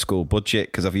bought it out the school budget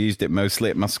because I've used it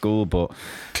mostly at my school. But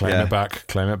claim it back.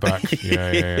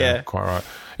 Yeah, quite right.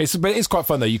 It's quite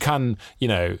fun though. You can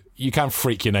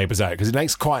freak your neighbours out because it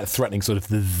makes quite a threatening sort of.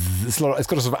 It's got a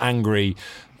sort of angry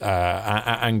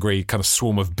kind of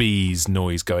swarm of bees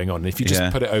noise going on. And if you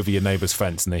just put it over your neighbour's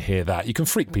fence and they hear that, you can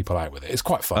freak people out with it. It's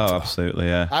quite fun. Oh, absolutely,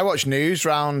 yeah. I watched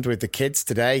Newsround with the kids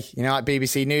today. Like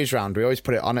BBC Newsround. We always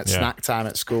put it on at snack time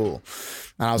at school.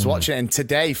 And I was watching it, and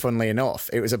today, funnily enough,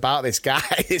 it was about this guy,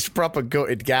 this proper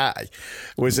gutted guy,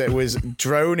 was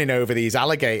droning over these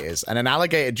alligators, and an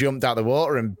alligator jumped out the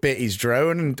water and bit his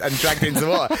drone and dragged it into the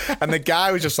water. And the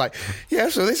guy was just like, "Yeah,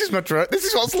 so this is my drone. This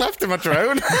is what's left of my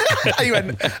drone." He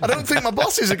went, "I don't think my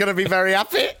bosses are going to be very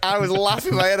happy." I was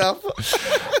laughing my head off.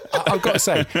 I've got to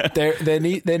say,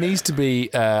 there needs to be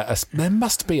there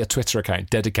must be a Twitter account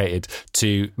dedicated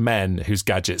to men whose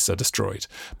gadgets are destroyed,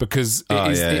 because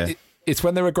it's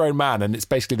when they're a grown man and it's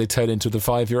basically they turn into the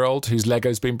 5-year-old whose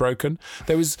Lego's been broken.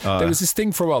 There was this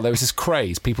thing for a while. There was this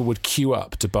craze. People would queue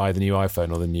up to buy the new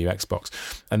iPhone or the new Xbox,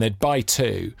 and they'd buy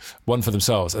two, one for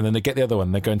themselves, and then they'd get the other one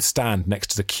and they'd go and stand next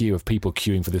to the queue of people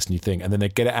queuing for this new thing, and then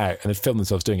they'd get it out and they'd film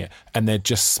themselves doing it, and they'd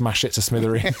just smash it to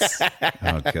smithereens.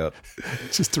 Oh, God.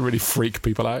 Just to really freak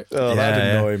people out. Oh, that'd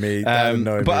annoy me.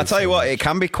 But I tell you what, it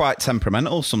can be quite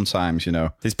temperamental sometimes,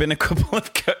 There's been a couple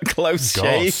of close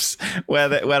shaves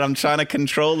where I'm trying to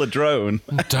control the drone.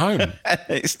 Don't.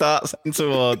 It starts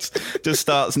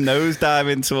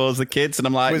nosediving towards the kids, and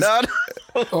I'm like, no.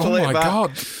 Oh my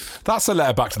God. That's a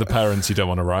letter back to the parents you don't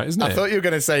want to write, isn't it? I thought you were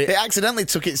going to say, it accidentally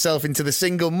took itself into the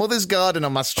single mother's garden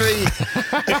on my street.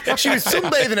 She was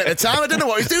sunbathing at the time. I don't know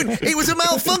what he was doing. It was a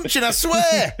malfunction, I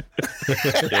swear.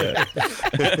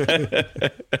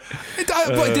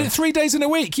 It did it 3 days in a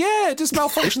week. Yeah, it just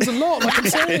malfunctions a lot, like I'm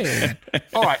saying.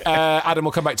 All right, Adam,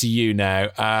 we'll come back to you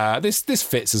now. This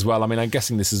fits as well. I mean, I'm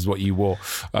guessing this is what you wore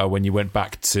when you went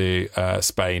back to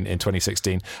Spain in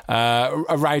 2016.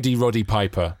 A Rowdy Roddy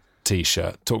Piper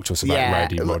T-shirt. Talk to us about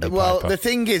Rowdy Roddy Piper. Well, the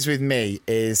thing is with me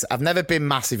is I've never been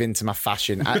massive into my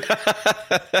fashion.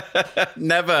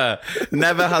 Never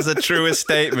has a truer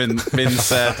statement been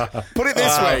said. Put it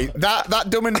this way, that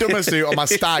Dumb and Dumber suit on my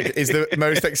stag is the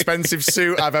most expensive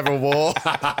suit I've ever wore.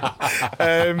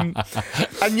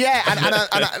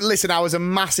 Listen, I was a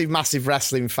massive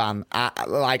wrestling fan.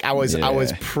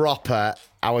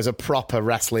 I was a proper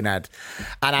wrestling head,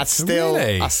 and I still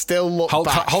look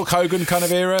back. Hulk Hogan kind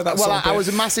of era. I was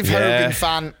a massive Hogan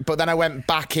fan, but then I went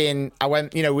back in.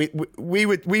 We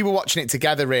were watching it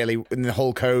together really in the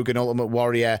Hulk Hogan, Ultimate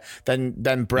Warrior,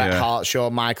 then Bret Hart,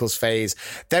 Shawn Michaels phase.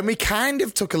 Then we kind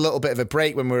of took a little bit of a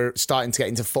break when we were starting to get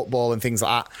into football and things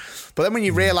like that. But then when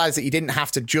you realise that you didn't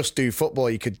have to just do football,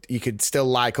 you could still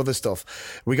like other stuff.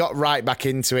 We got right back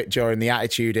into it during the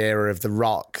Attitude Era of The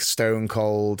Rock, Stone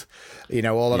Cold,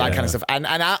 all of that kind of stuff. And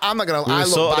I'm not going to... We were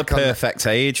sort of the perfect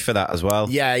age for that as well.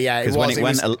 Yeah. Because when it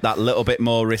went that little bit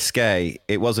more risque,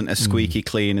 it wasn't as squeaky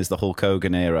clean as the Hulk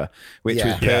Hogan era, which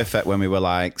was perfect when we were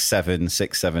like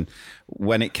 6, 7.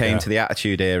 When it came to the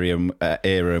Attitude era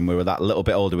and we were that little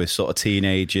bit older, we were sort of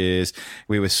teenagers,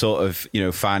 we were sort of,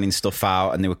 finding stuff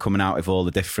out, and they were coming out with all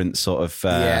the different sort of,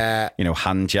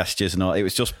 hand gestures and all. It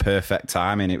was just perfect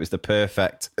timing. It was the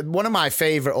perfect... One of my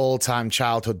favourite all-time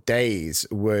childhood days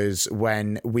was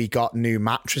when we got new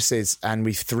mattresses and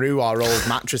we threw our old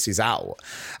mattresses out,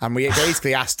 and we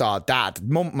basically asked our dad,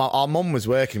 our mum was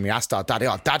working, we asked our dad,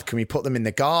 Dad, can we put them in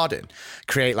the garden,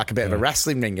 create like a bit of a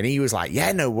wrestling ring? And he was like,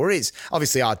 yeah, no worries.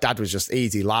 Obviously, our dad was just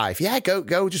easy life. Yeah,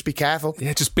 go, just be careful.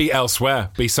 Yeah, just be elsewhere.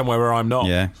 Be somewhere where I'm not.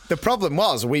 Yeah. The problem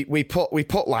was we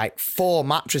put like 4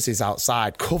 mattresses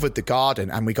outside, covered the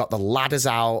garden, and we got the ladders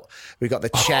out, we got the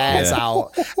chairs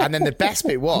out, and then the best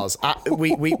bit was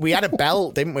we had a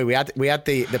belt, didn't we? We had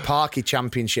the Parky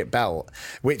Championship belt,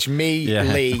 which me,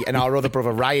 Lee, and our other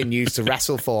brother Ryan used to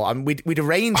wrestle for, and we'd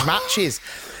arrange matches.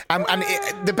 And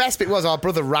the best bit was our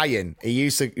brother Ryan. We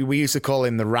used to call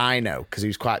him the Rhino because he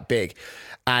was quite big.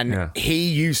 And he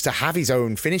used to have his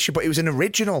own finisher, but it was an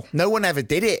original. No one ever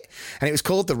did it. And it was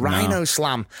called the Rhino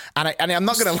Slam. And I'm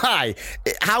not going to lie,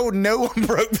 how no one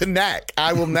broke the neck,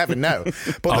 I will never know.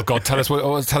 But tell us how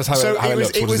it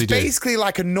looks. What does he do? Basically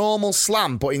like a normal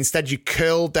slam, but instead you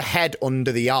curled the head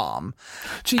under the arm.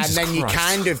 Jesus and then Christ. you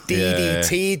kind of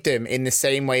DDT'd them in the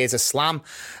same way as a slam.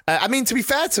 I mean, to be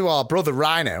fair to our brother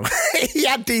Rhino, he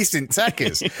had decent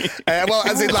techers. Well,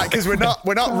 as in, like, because we're not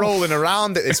rolling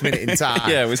around at this minute in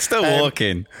time. Yeah, we're still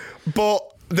walking. But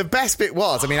the best bit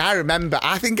was, I mean,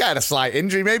 I think I had a slight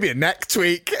injury, maybe a neck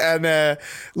tweak, and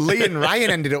Lee and Ryan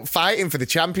ended up fighting for the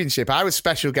championship. I was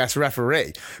special guest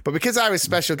referee, but because I was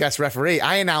special guest referee,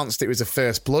 I announced it was a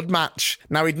first blood match.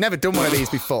 Now, we'd never done one of these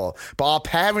before, but our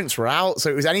parents were out, so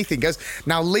it was anything goes.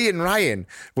 Now, Lee and Ryan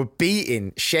were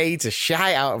beating shades of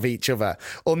shite out of each other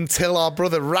until our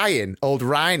brother Ryan, old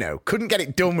Rhino, couldn't get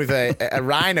it done with a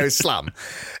Rhino slam.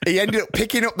 He ended up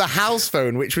picking up the house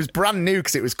phone, which was brand new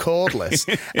because it was cordless,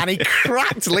 and he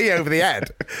cracked Lee over the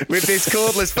head with this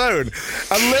cordless phone.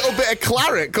 A little bit of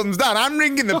claret comes down. I'm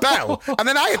ringing the bell, and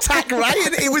then I attack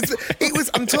Ryan. It was.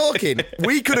 I'm talking.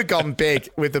 We could have gone big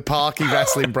with the Parky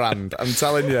wrestling brand. I'm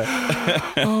telling you.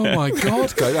 Oh my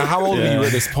God, guys! How old are you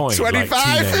at this point? 25.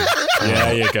 Like,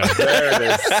 there you go. There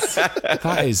it is.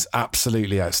 That is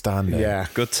absolutely outstanding. Yeah.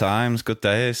 Good times, good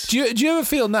days. Do you ever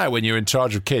feel now when you're in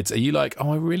charge of kids, are you like,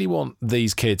 oh, I really want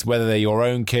these kids, whether they're your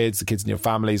own kids, the kids in your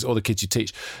families, or the kids you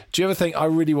teach, do you ever think, I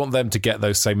really want them to get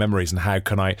those same memories, and how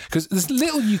can I? Because there's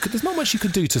not much you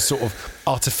can do to sort of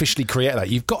artificially create that.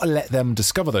 You've got to let them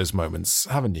discover those moments,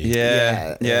 haven't you?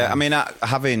 Yeah. I mean, I've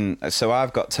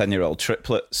got 10-year-old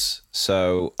triplets,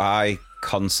 so I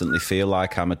constantly feel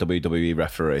like I'm a WWE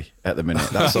referee at the minute.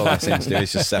 That's all I seem to do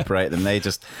is just separate them. They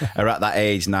just are at that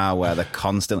age now where they're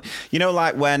constantly,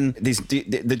 like when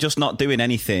they're just not doing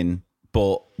anything,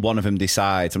 but one of them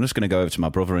decides, I'm just going to go over to my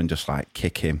brother and just like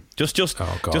kick him. Just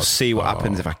see what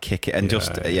happens if I kick it. And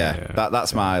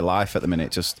that's my life at the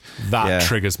minute. That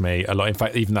triggers me a lot. In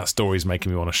fact, even that story is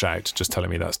making me want to shout, just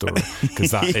telling me that story, because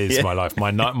that is my life.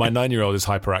 My 9-year-old is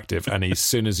hyperactive, and as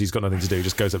soon as he's got nothing to do, he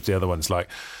just goes up to the other one. It's like,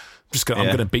 I'm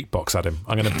going to beatbox at him.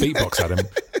 I'm going to beatbox at him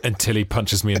until he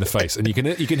punches me in the face. And you can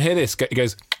hear this. He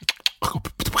goes,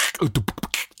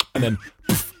 and then,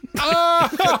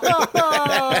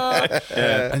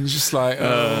 and just like,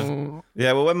 oh.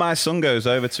 Yeah, well, when my son goes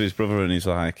over to his brother and he's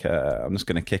like, I'm just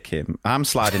going to kick him, I'm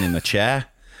sliding in the chair.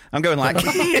 I'm going like,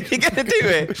 you're going to do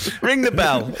it. Ring the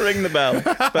bell.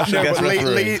 Special guest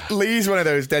referee. Lee's one of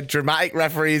those dead dramatic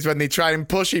referees. When they try and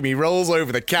push him, he rolls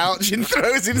over the couch and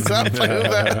throws himself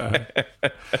over.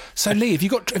 So, Lee, have you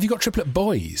got triplet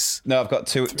boys? No, I've got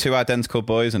two identical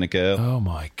boys and a girl. Oh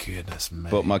my goodness,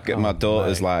 mate. But my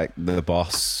daughter's like the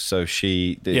boss, so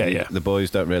the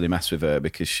boys don't really mess with her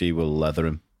because she will leather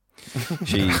them.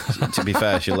 To be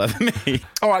fair, she'll leather me.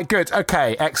 All right, good.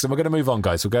 Okay, excellent. We're going to move on,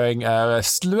 guys. We're going to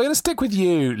stick with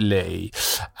you, Lee.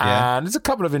 And there's a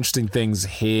couple of interesting things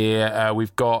here.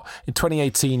 We've got, in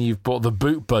 2018, you've bought the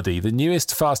Boot Buddy, the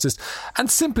newest, fastest, and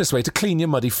simplest way to clean your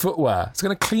muddy footwear. It's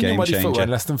going to clean your muddy footwear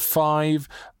in less than 5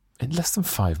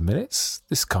 minutes.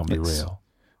 This can't be real.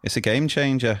 It's a game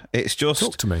changer. It's just...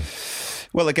 Talk to me.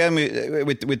 Well, again,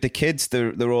 with the kids,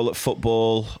 they're all at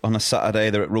football on a Saturday,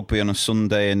 they're at rugby on a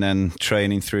Sunday, and then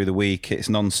training through the week. It's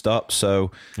non-stop.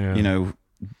 So,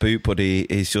 Boot Buddy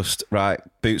is just, right,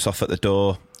 boots off at the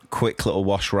door, quick little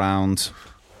wash round.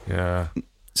 Yeah.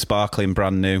 Sparkling,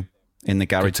 brand new, in the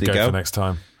garage to go for next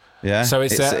time. Yeah, so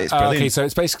it's brilliant. okay. So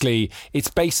it's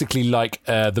basically like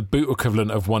the boot equivalent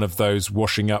of one of those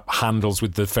washing up handles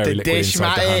with the fairy liquid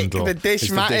inside the handle. The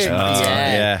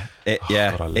Dishmatic. It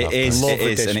is,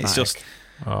 and it's just.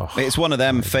 It's one of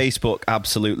them. Facebook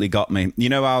absolutely got me. You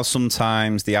know how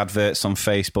sometimes the adverts on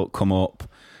Facebook come up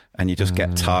and you just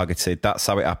get targeted? That's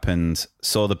how it happened.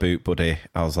 Saw the Boot Buddy.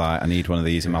 I was like, I need one of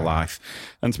these in my life.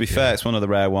 And to be fair, it's one of the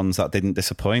rare ones that didn't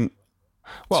disappoint.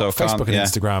 Well, so Facebook and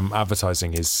Instagram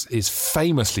advertising is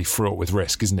famously fraught with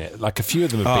risk, isn't it? Like a few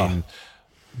of them have been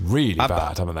really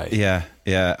bad, haven't they?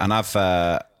 Yeah. And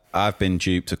I've been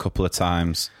duped a couple of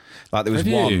times. Like there was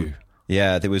one.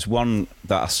 Yeah, there was one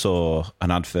that I saw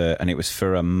an advert, and it was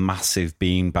for a massive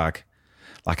beanbag.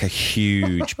 like a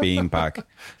huge beanbag,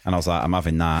 and I was like, I'm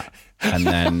having that.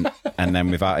 And then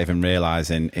without even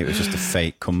realising, it was just a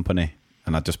fake company,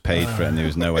 and I just paid for it, and there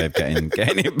was no way of getting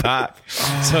it back.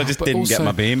 So I just didn't get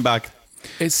my beanbag.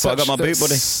 But I got my boot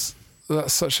buddy.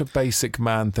 That's such a basic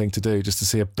man thing to do, just to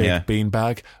see a big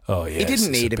beanbag. Oh yeah, he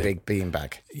didn't need a big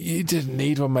beanbag. You didn't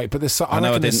need one, mate. But there's so, I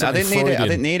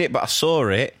didn't need it, but I saw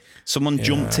it. Someone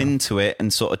jumped into it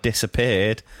and sort of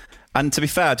disappeared. And to be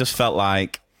fair, I just felt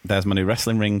like there's my new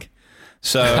wrestling ring.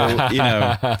 So, I'm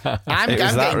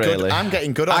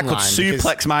getting good online. I could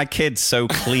suplex my kids so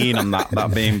clean on that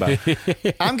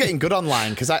beanbag. I'm getting good online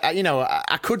because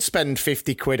I could spend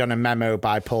 50 quid on a memo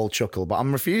by Paul Chuckle, but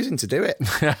I'm refusing to do it.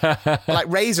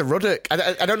 Like Razor Ruddock.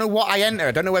 I don't know what I enter.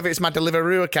 I don't know whether it's my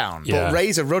Deliveroo account, but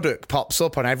Razor Ruddock pops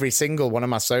up on every single one of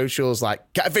my socials.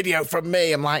 Like, get a video from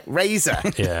me. I'm like, Razor.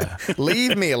 Yeah.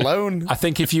 Leave me alone. I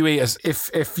think if you eat a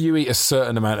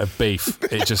certain amount of beef,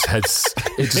 it just heads.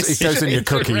 It goes in your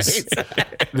cookies.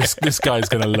 This guy's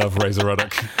going to love Razor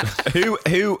Ruddock.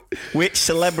 Which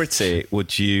celebrity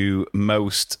would you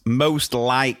most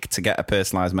like to get a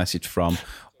personalised message from,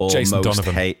 or Jason most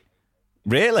Donovan. hate?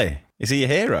 Really? Is he your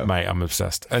hero? Mate, I'm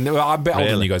obsessed. And I'm a bit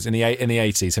older than you guys. In the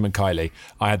 80s, him and Kylie,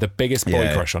 I had the biggest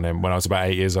boy crush on him when I was about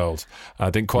 8 years old. I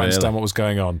didn't quite understand what was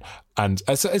going on. And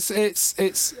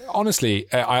it's honestly,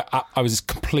 I was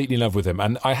completely in love with him.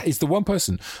 And he's the one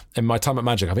person in my time at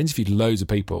Magic, I've interviewed loads of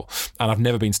people and I've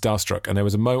never been starstruck. And there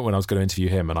was a moment when I was going to interview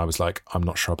him and I was like, I'm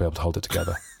not sure I'll be able to hold it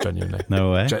together. Genuinely.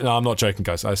 No way. No, I'm not joking,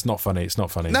 guys. It's not funny. It's not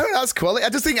funny. No, that's quality. I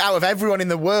just think out of everyone in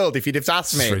the world, if you'd have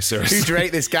asked me who do you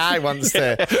rate this guy wants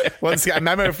to get a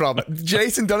memo from,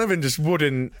 Jason Donovan just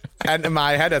wouldn't enter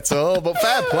my head at all. But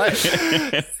fair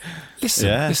play.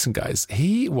 Listen, guys.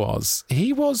 He was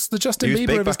the Justin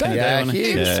Bieber of his day.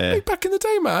 He was big back in the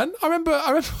day, man. I remember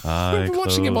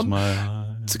watching him on.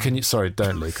 Can you? Sorry,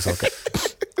 don't, Lee, because I'll get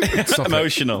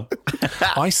emotional.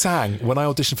 I sang when I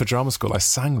auditioned for drama school. I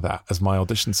sang that as my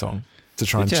audition song to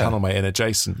try and channel my inner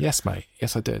Jason. Yes, mate.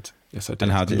 Yes, I did.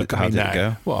 And how did it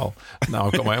go? Well, now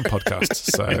I've got my own podcast,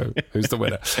 so who's the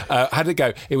winner? How did it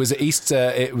go? It was at East.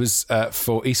 It was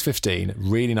for East 15,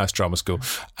 really nice drama school,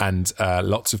 and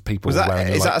lots of people. Is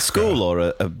that a school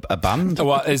or a band?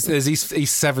 Well, there's East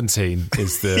 17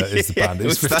 is the band.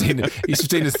 East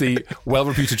 15 is the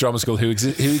well-reputed drama school who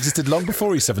existed long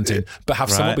before East 17, but have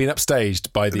somewhat been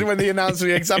upstaged by the. When they announced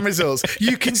the exam results,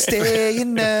 you can stay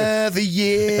another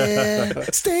year.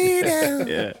 Stay down.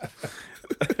 Yeah.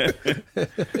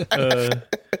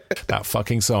 That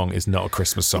fucking song is not a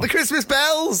Christmas song. The Christmas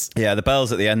bells. Yeah, the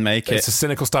bells at the end make it. It's a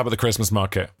cynical stab at the Christmas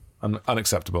market.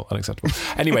 Unacceptable.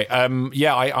 Anyway,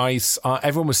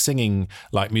 everyone was singing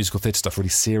like musical theatre stuff really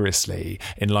seriously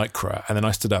in Lycra, and then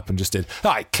I stood up and just did,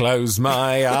 I close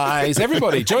my eyes.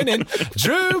 Everybody join in.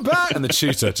 Drew back. And the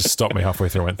tutor just stopped me halfway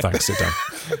through and went, thanks, sit down.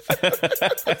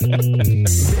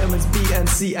 Vitamins B and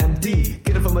C and D.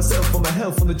 Get it for myself, for my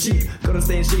health, on the G. Gotta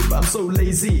stay in shape, but I'm so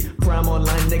lazy. Prime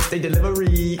online, next day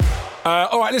delivery.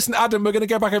 All right, listen, Adam, we're going to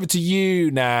go back over to you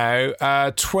now.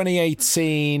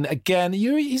 2018, again,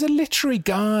 he's a literary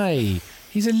guy.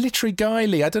 He's a literary guy,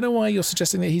 Lee. I don't know why you're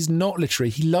suggesting that he's not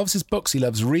literary. He loves his books. He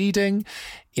loves reading.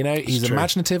 He's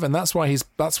imaginative, and that's why he's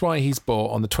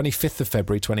bought on the 25th of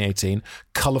February 2018,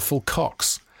 Colourful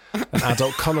Cocks, an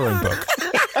adult colouring book.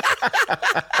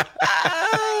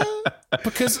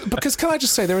 Because can I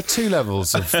just say there are two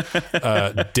levels of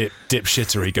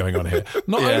dipshittery going on here.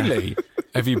 Not only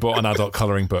have you bought an adult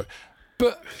colouring book,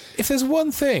 but if there's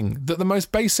one thing that the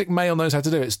most basic male knows how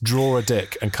to do, it's draw a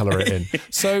dick and colour it in.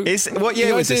 So, what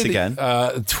year was this again?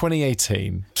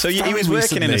 2018. So he was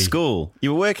working in a school.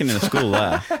 You were working in a school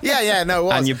there. Yeah. No, it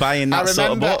was. And you're buying that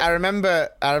sort of book. I remember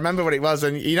what it was,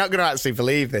 and you're not going to actually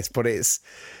believe this, but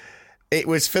it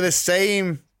was for the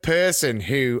same person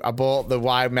who I bought the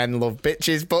Why Men Love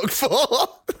Bitches book for.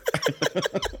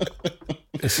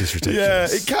 This is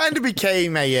ridiculous. Yeah, it kind of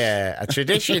became a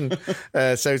tradition,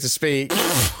 so to speak.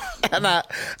 And I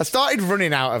started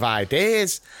running out of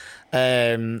ideas.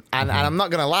 And I'm not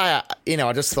going to lie,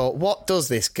 I just thought, what does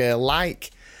this girl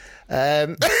like?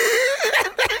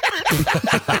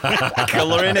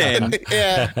 Colouring in.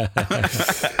 Yeah.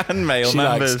 And male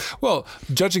members. Well,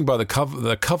 judging by the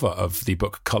cover of the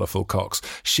book Colourful Cocks,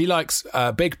 she likes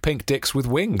big pink dicks with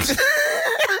wings.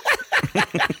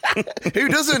 Who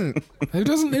doesn't? Who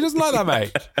doesn't like that,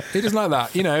 mate? Who doesn't like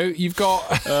that? You've got...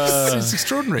 it's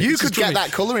extraordinary. You could get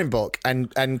that colouring book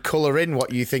and colour in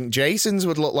what you think Jason's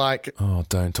would look like. Oh,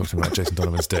 don't talk to me about Jason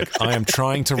Donovan's dick. I am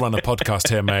trying to run a podcast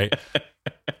here, mate.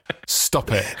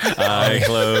 Stop it. I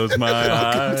close my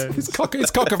eyes.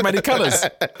 It's cock of many colours.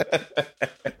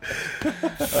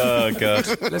 Oh, God.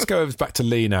 Let's go over back to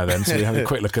Lee now then, so we have a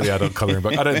quick look at the adult colouring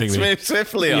book. I don't think we...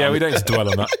 Swiftly on. Yeah, we don't need to dwell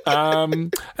on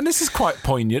that. And this is quite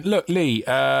poignant. Look, Lee,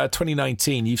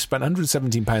 2019, you've spent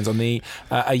 £117 on a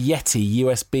Yeti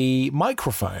USB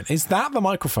microphone. Is that the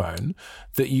microphone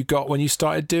that you got when you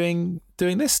started doing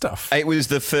this stuff? It was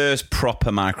the first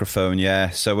proper microphone,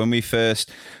 yeah. So when we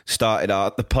first started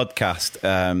the podcast,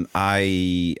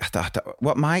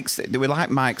 what mics? They were like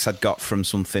mics I'd got from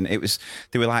something.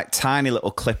 They were like tiny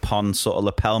little clip-on sort of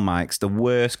lapel mics, the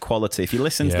worst quality. If you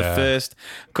listen to the first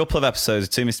couple of episodes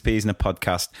of Two Mr. P's in a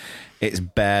podcast, it's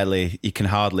barely, you can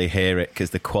hardly hear it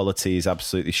because the quality is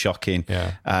absolutely shocking.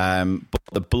 Yeah. But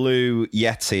the Blue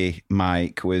Yeti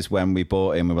mic was when we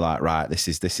bought him. We were like, right, this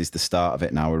is the start of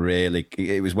it now.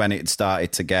 It was when it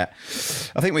started to get,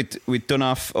 I think we'd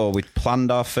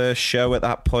planned our first show at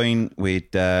that point. We'd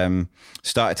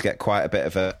started to get quite a bit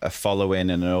of a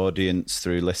following and an audience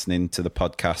through listening to the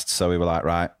podcast. So we were like,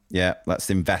 right, yeah, let's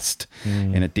invest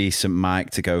in a decent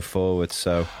mic to go forward.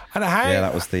 So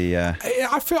that was the.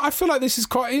 I feel like this is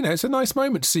quite, it's a nice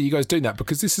moment to see you guys doing that,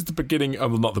 because this is the beginning.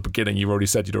 Well, not the beginning. You've already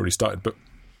said you'd already started, but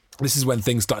this is when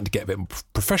things starting to get a bit more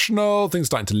professional. Things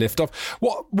starting to lift off.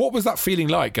 What was that feeling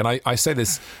like? And I say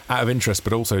this out of interest,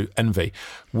 but also envy.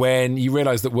 When you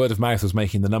realised that word of mouth was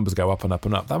making the numbers go up and up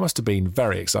and up, that must have been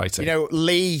very exciting.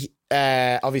 Lee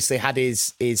obviously had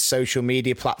his social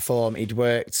media platform. He'd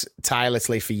worked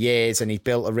tirelessly for years and he'd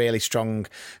built a really strong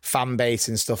fan base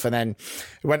and stuff. And then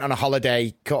went on a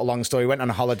holiday, cut a long story, went on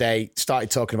a holiday, started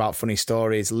talking about funny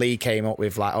stories. Lee came up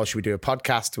with like, should we do a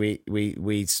podcast?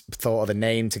 We thought of the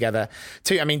name together.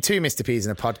 Two Mr. P's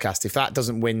in a podcast. If that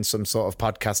doesn't win some sort of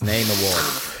podcast name award,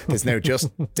 there's no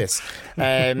justice.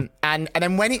 And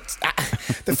then when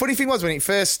the funny thing was, when it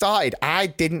first started, I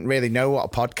didn't really know what a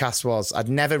podcast was. I'd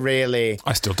never really.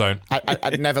 I still don't.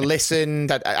 I'd never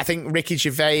listened. I think Ricky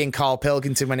Gervais and Carl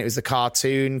Pilkington, when it was the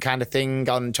cartoon kind of thing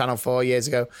on Channel 4 years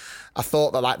ago, I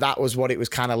thought that was what it was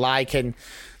kind of like. And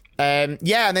and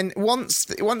then once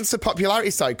the popularity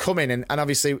started coming, and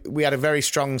obviously we had a very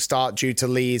strong start due to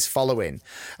Lee's following,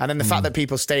 and then the fact that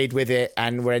people stayed with it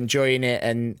and were enjoying it,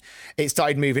 and it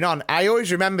started moving on. I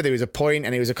always remember there was a point,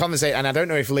 and it was a conversation, and I don't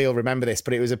know if Lee will remember this,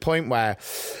 but it was a point where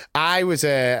I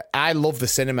love the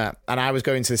cinema, and I was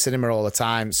going to the cinema all the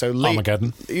time. So Lee,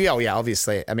 Armageddon. Oh yeah,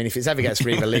 obviously. I mean, if it ever gets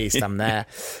re-released, I'm there.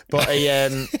 But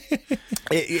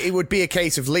it would be a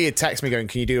case of Lee would text me going,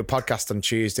 "Can you do a podcast on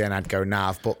Tuesday?" And I'd go, "Nah,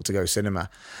 I've booked to go cinema."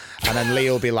 And then Lee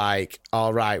will be like,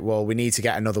 "All right, well, we need to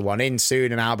get another one in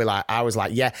soon." And I was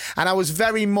like, yeah. And I was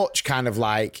very much kind of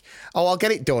like, I'll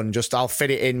get it done. Just I'll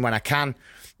fit it in when I can.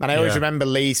 And I always remember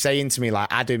Lee saying to me like,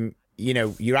 "Adam,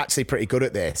 you're actually pretty good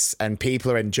at this and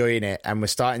people are enjoying it and we're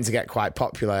starting to get quite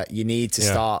popular. You need to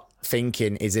start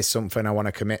thinking, is this something I want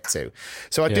to commit to?"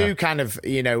 So I do kind of,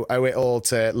 owe it all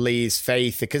to Lee's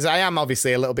faith, because I am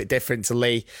obviously a little bit different to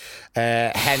Lee,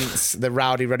 hence the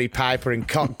Rowdy Roddy Piper and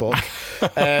Cockbook.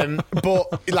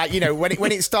 But like,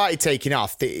 when it started taking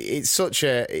off, it's such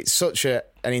an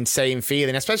insane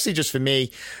feeling, especially just for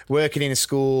me working in a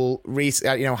school,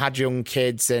 had young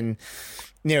kids, and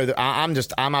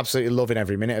I'm absolutely loving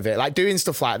every minute of it. Like doing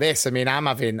stuff like this. I mean, I'm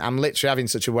literally having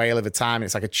such a whale of a time.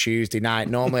 It's like a Tuesday night.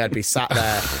 Normally I'd be sat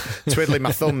there twiddling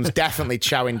my thumbs, definitely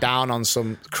chowing down on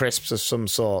some crisps of some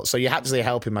sort. So you're actually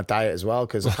helping my diet as well,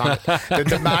 because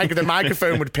the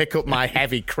microphone would pick up my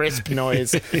heavy crisp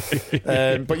noise.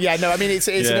 But yeah, no, I mean, it's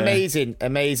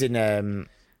an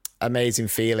amazing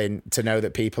feeling to know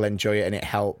that people enjoy it and it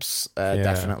helps.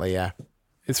 Definitely, yeah.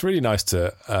 It's really nice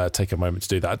to take a moment to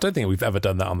do that. I don't think we've ever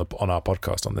done that on our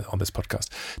podcast, on this podcast,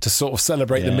 to sort of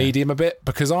celebrate the medium a bit,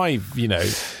 because I,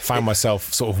 found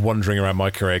myself sort of wandering around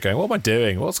my career going, what am I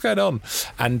doing? What's going on?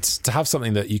 And to have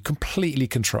something that you completely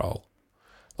control.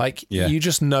 Like, you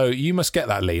just know, you must get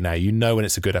that, Lee, now. You know when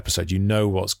it's a good episode. You know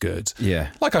what's good.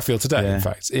 Yeah. Like I feel today, in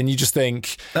fact. And you just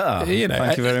think, thank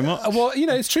you very much. Well,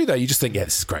 it's true, though. You just think,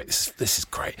 this is great. This is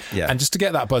great. Yeah. And just to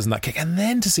get that buzz and that kick, and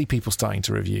then to see people starting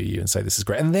to review you and say this is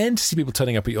great, and then to see people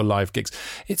turning up at your live gigs,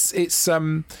 it's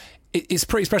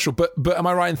pretty special. But am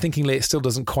I right in thinking, Lee, it still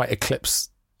doesn't quite eclipse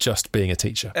just being a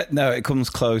teacher? No, it comes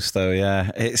close, though,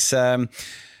 yeah. It's...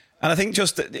 And I think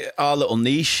just our little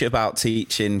niche about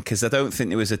teaching, because I don't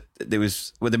think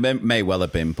there may well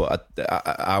have been, but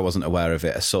I wasn't aware of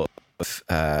it, a sort of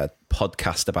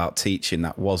podcast about teaching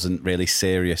that wasn't really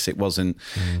serious. It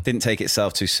didn't take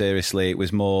itself too seriously. It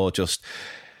was more just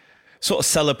sort of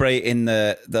celebrating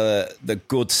the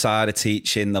good side of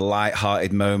teaching, the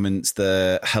light-hearted moments,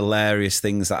 the hilarious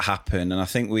things that happen. And I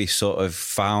think we sort of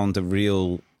found a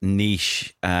real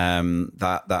niche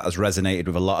that has resonated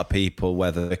with a lot of people,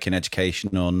 whether they're in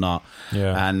education or not.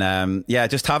 Yeah. And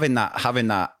just having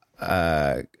that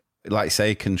like you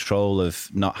say, control of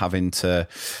not having to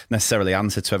necessarily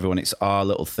answer to everyone. It's our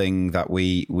little thing that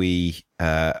we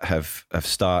have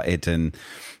started, and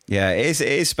it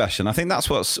is special. And I think that's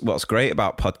what's great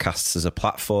about podcasts as a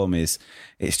platform is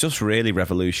it's just really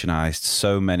revolutionized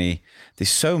so many. There's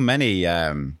so many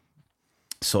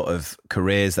sort of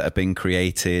careers that have been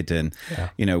created, and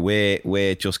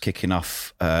we're just kicking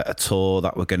off a tour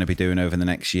that we're going to be doing over the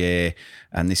next year,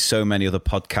 and there's so many other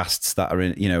podcasts that are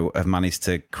in have managed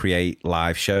to create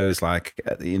live shows like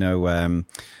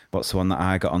what's the one that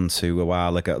I got onto a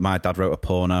while ago? My Dad Wrote a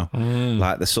Porno.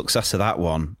 Like the success of that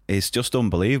one is just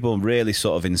unbelievable, really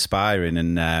sort of inspiring,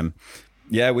 and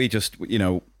we just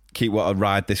keep what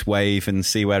ride this wave and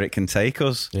see where it can take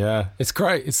us. Yeah, it's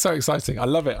great. It's so exciting. I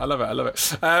love it. All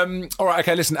right,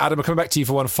 okay, listen, Adam, we're coming back to you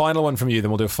for one final one from you, then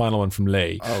we'll do a final one from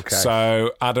Lee. Okay.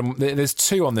 So, Adam, there's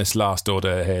two on this last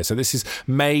order here. So this is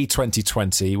May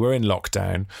 2020. We're in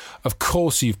lockdown. Of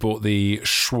course, you've bought the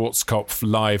Schwarzkopf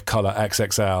Live Colour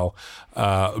XXL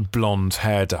blonde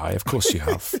hair dye. Of course you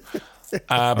have.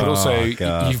 But also,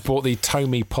 you've bought the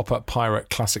Tomy Pop-Up Pirate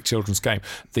Classic Children's Game.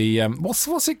 The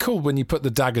what's it called when you put the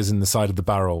daggers in the side of the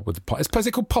barrel with the? Is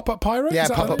it called Pop-Up Pirate? Yeah,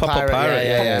 Pop-Up Pirate.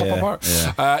 Pop-Up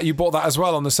Pirate. You bought that as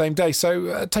well on the same day.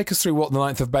 So take us through what the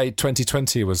 9th of May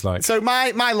 2020 was like. So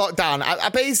my lockdown, I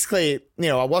basically,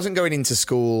 I wasn't going into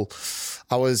school.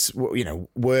 I was,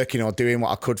 working or doing what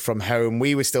I could from home.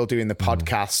 We were still doing the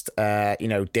podcast,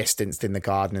 distanced in the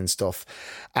garden and stuff.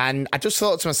 And I just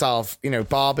thought to myself,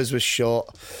 barbers was shut.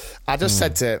 I just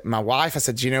said to my wife, I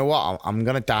said, do you know what? I'm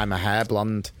going to dye my hair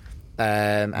blonde.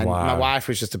 My wife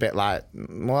was just a bit like,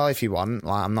 well, if you want,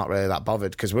 like, I'm not really that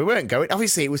bothered, because we weren't going.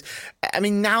 Obviously, it was,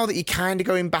 now that you're kind of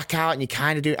going back out and you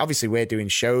kind of do, obviously we're doing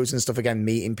shows and stuff again,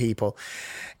 meeting people.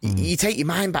 You take your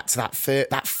mind back to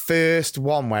that first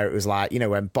one where it was like,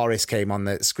 when Boris came on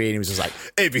the screen, he was just like,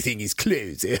 everything is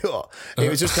closed. It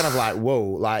was just kind of like, whoa,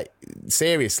 like,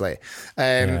 seriously.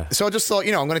 So I just thought,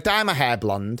 I'm going to dye my hair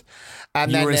blonde.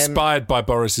 And you were inspired by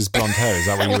Boris's blonde hair, is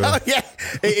that what you were? Yeah,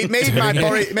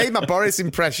 it made my Boris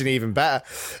impression even better.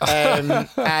 And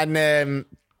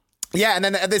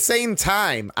then at the same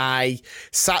time, I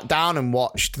sat down and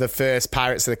watched the first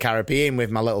Pirates of the Caribbean with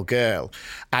my little girl,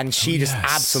 and she just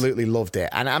absolutely loved it.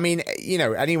 And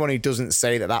anyone who doesn't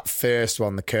say that first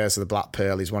one, The Curse of the Black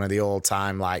Pearl, is one of the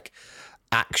all-time, like,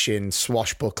 action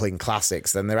swashbuckling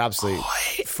classics, then they're absolute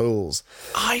fools.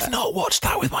 I've not watched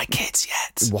that with my kids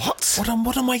yet. What? What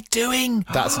am I doing?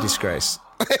 That's a disgrace.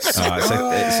 It's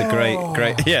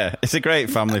a great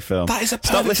family film. That is a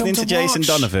Stop listening to Jason watch.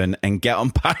 Donovan and get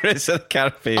on Pirates of the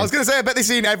Caribbean. I was going to say, I bet they've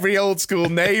seen every old school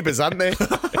Neighbours, haven't they?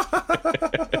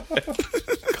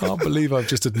 Can't believe I've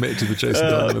just admitted to the Jason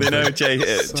Donovan.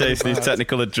 Jason is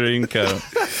technical a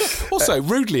dreamcoat. Also,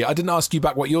 rudely, I didn't ask you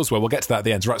back what yours were. We'll get to that at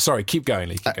the end. Right, sorry, keep going,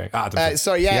 Lee. Keep going.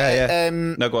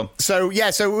 Adam. No, go on. So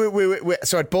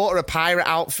I'd bought her a pirate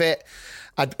outfit.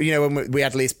 When we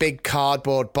had this big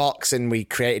cardboard box, and we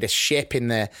created a ship in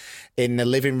the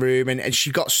living room, and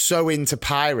she got so into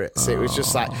pirates. It was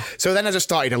just like, so then I just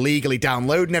started illegally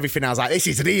downloading everything. I was like, this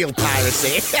is real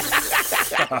piracy.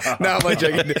 No, I'm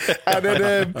joking. And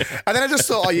then I just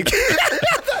thought,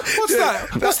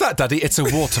 What's that, Daddy? It's a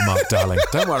watermark, darling.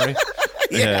 Don't worry.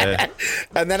 Yeah.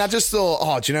 And then I just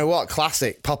thought, do you know what?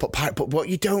 Classic pop-up pirate. But what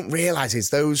you don't realise is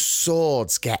those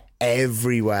swords get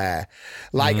everywhere.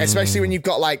 Like, especially when you've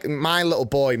got, like, my little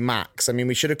boy, Max. I mean,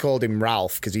 we should have called him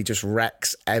Ralph, because he just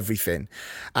wrecks everything.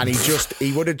 And he'd just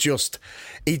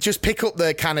pick up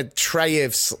the kind of tray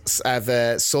of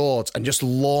swords and just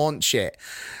launch it.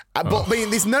 But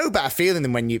there's no better feeling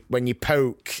than when you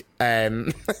poke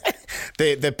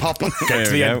the pop. Get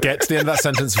to the end of that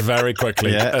sentence very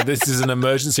quickly. Yeah. This is an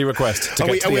emergency request to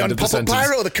get to the end of the sentence. Are we on Pop-Up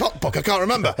Pirate or the Cockbook? I can't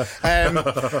remember. And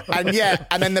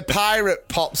then the pirate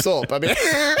pops up. I mean,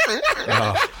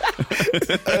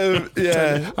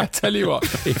 I tell you what,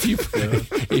 if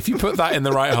you put that in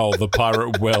the right hole, the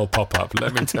pirate will pop up.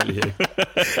 Let me tell you,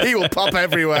 he will pop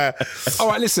everywhere. All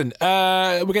right, listen,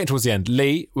 we're getting towards the end.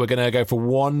 Lee, we're going to go for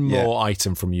one more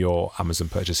item from your Amazon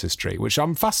purchase history, which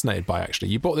I'm fascinated by, actually.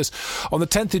 You bought this on the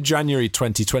 10th of January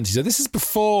 2020, so this is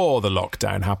before the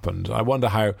lockdown happened. I wonder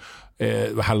how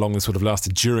long this would have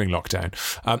lasted during lockdown.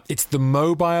 It's the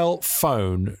mobile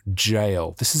phone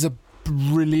jail. This is a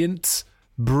brilliant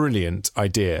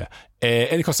idea.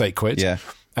 It only costs £8. Yeah.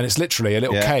 And it's literally a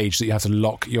little cage that you have to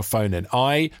lock your phone in.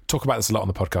 I talk about this a lot on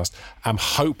the podcast. I'm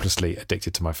hopelessly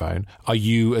addicted to my phone. Are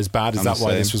you as bad? Is that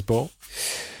why this was bought?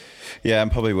 Yeah, I'm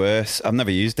probably worse. I've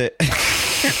never used it.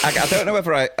 I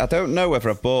don't know whether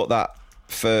I bought that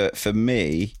for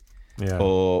me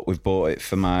or we've bought it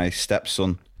for my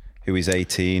stepson, who is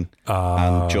 18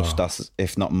 and just as,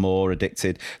 if not more,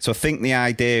 addicted. So I think the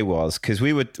idea was, because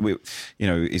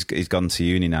he's gone to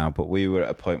uni now, but we were at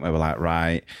a point where we're like,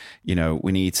 right,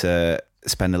 we need to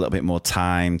spend a little bit more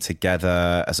time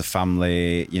together as a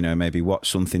family, maybe watch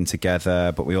something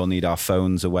together, but we all need our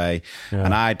phones away. Yeah.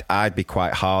 And I'd be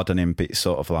quite hard on him, but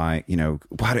sort of like,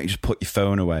 why don't you just put your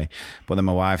phone away? But then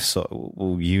my wife's sort of,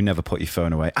 well, you never put your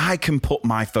phone away. I can put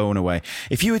my phone away.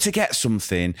 If you were to get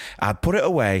something, I'd put it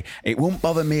away. It won't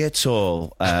bother me at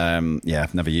all.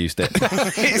 I've never used it.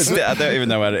 I don't even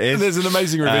know what it is. There's an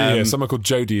amazing review here. Someone called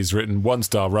Jodie has written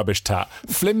 1-star rubbish tat.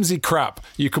 Flimsy crap.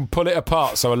 You can pull it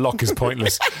apart so a lock is pointless.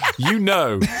 You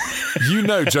know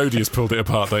Jodie has pulled it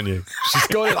apart, don't you? She's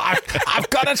going like, I've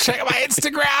got to check my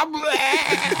Instagram.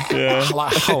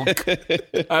 Like Hulk.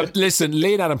 Listen,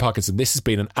 Lee and Adam Parkinson, this has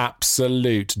been an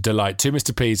absolute delight. Two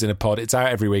Mr. P's in a pod. It's out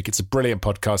every week. It's a brilliant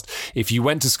podcast. If you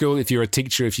went to school, if you're a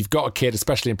teacher, if you've got a kid,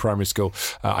 especially in primary school,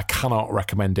 I cannot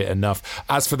recommend it enough.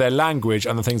 As for their language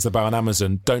and the things they buy on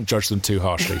Amazon, don't judge them too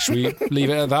harshly. Should we leave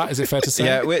it at that? Is it fair to say?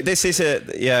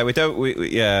 Yeah, we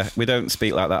don't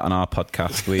speak like that on our podcast.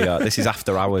 This is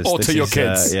after hours. Or to your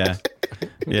kids.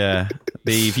 Yeah.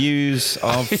 The views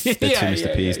of the two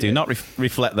Mr. P's do not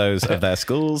reflect those of their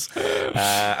schools.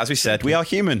 As we said, we are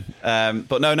human.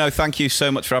 But no, thank you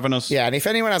so much for having us. Yeah, and if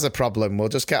anyone has a problem, we'll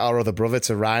just get our other brother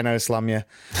to rhino slam you.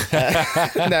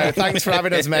 No, thanks for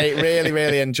having us, mate. Really,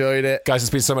 really enjoyed it. Guys,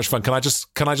 it's been so much fun. Can I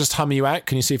just hum you out?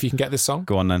 Can you see if you can get this song?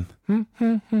 Go on then.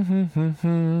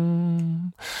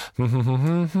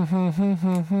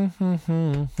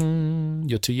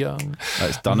 You're too young.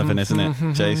 It's Donovan, isn't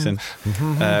it, Jason?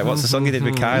 What's the song he did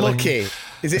with Kylie? Lucky.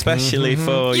 Is it Especially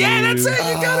for you? Yeah, that's it.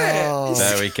 You got it.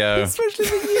 There we go. Especially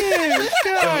for you.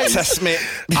 Guys. Test me.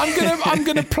 I'm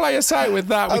gonna play us out with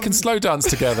that. We can slow dance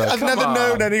together. I've never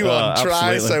known anyone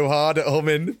try so hard at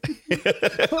humming.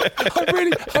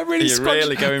 I really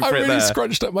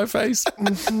scrunched up my face.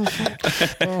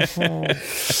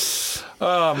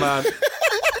 Oh man.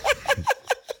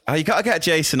 You got to get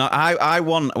Jason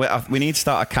on. We need to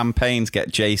start a campaign to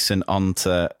get Jason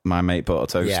onto My Mate Bought a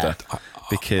Toaster,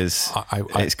 because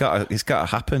it's got to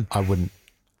happen. I wouldn't.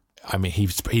 I mean, he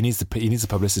needs the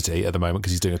publicity at the moment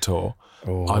because he's doing a tour.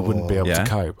 I wouldn't be able to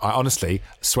cope. I honestly,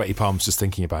 sweaty palms just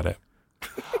thinking about it.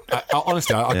 I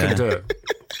couldn't do it.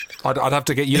 I'd have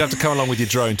to you'd have to come along with your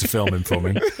drone to film him for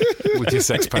me, with your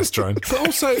Sex Pest drone. But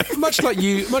also, much like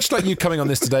you coming on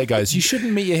this today, guys, you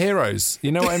shouldn't meet your heroes.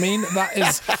 You know what I mean? That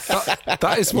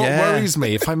is what worries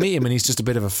me. If I meet him and he's just a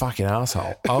bit of a fucking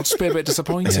asshole, I'll just be a bit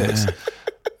disappointed.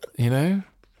 You know?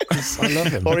 I love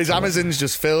him. Or his Amazon's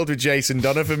just filled with Jason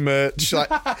Donovan merch. Like,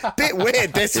 bit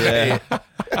weird this way.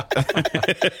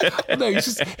 No,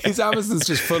 his Amazon's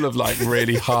just full of like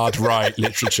really hard right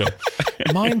literature.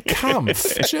 Mein Kampf,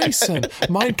 Jason.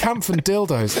 Mein Kampf and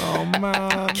dildos. Oh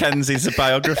man. Kenzie's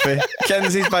biography.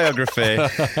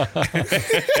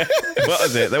 What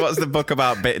was it? What's the book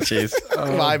about bitches?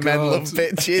 My men love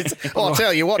bitches. Oh, I'll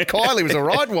tell you what, Kylie was a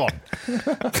right one.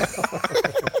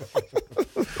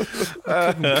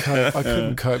 I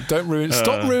couldn't cope.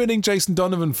 Stop ruining Jason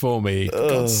Donovan for me, for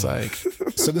God's sake.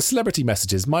 So the celebrity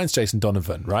messages, mine's Jason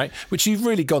Donovan, right? Which you've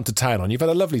really gone to town on. You've had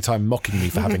a lovely time mocking me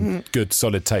for having good,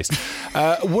 solid taste.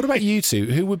 What about you two?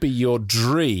 Who would be your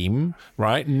dream,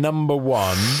 right, number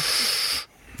one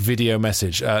video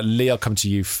message? Lee, I'll come to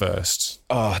you first.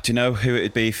 Oh, do you know who it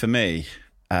would be for me?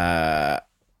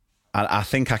 I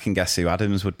think I can guess who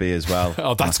Adams would be as well.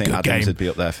 Oh, that's I think good Adams game. would be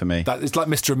up there for me. It's like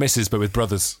Mr. and Mrs. but with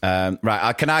brothers.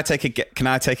 Right. Can I take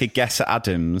a guess at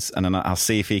Adams, and then I'll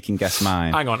see if he can guess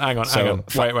mine. Hang on.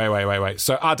 Wait.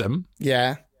 So Adam,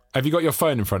 Yeah. have you got your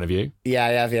phone in front of you? Yeah, I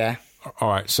have, yeah. All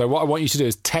right. So what I want you to do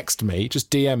is text me,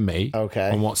 just DM me on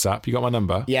WhatsApp. You got my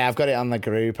number? Yeah, I've got it on the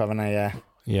group, haven't I? Yeah.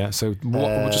 Yeah. So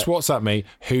just WhatsApp me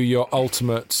who your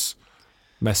ultimate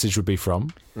message would be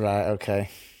from. Right, okay.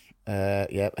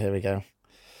 Yep, here we go.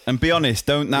 And be honest,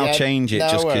 don't now change it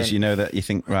just because you know that you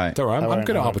think right. Don't worry, I'm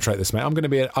going to arbitrate this, mate. I'm going to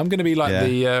be like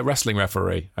the wrestling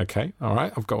referee. Okay, all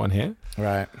right. I've got one here.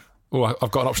 Right. Oh,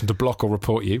 I've got an option to block or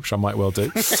report you, which I might well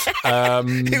do.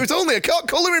 It was only a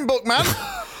colouring book, man.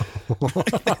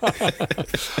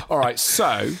 All right,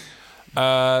 so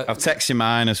I've texted you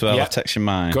mine as well. Yeah. I've texted you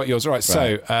mine. Got yours. All right.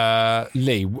 So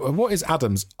Lee, what is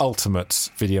Adam's ultimate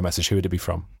video message? Who would it be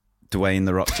from? Dwayne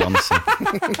The Rock Johnson.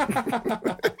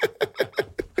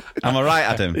 Am I right,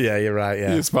 Adam? Yeah, you're right.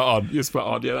 Yeah. You're spot on.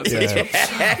 Yeah, that's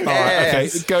it. All right, okay.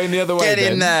 Going the other way.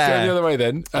 Get in there. Going the other way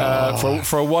then. For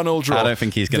a 1-1 draw. I don't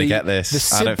think he's going to get this.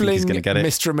 The I don't think he's sibling going to get it.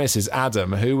 Mr. and Mrs.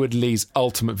 Adam, who would Lee's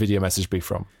ultimate video message be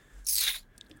from?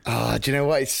 Oh, do you know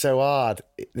what? It's so hard.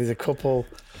 There's a couple.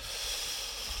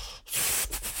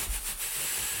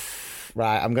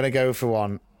 Right, I'm going to go for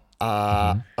one.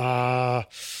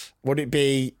 Would it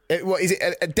be? What is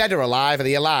it? Dead or alive? Are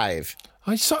they alive?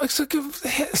 I saw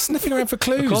sniffing around for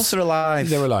clues. Of course they're alive.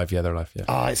 They're alive. Yeah, they're alive. Yeah.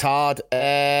 Oh, it's hard.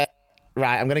 Right,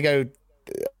 I'm going to go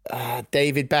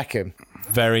David Beckham.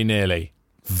 Very nearly.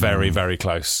 Very, very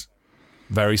close.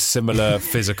 Very similar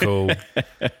physical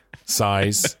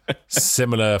size,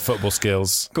 similar football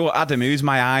skills. Go on, Adam, who's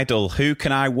my idol? Who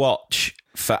can I watch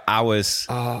for hours?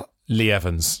 Lee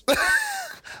Evans.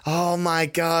 Oh my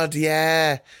God,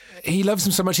 yeah. He loves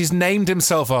him so much, he's named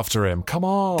himself after him. Come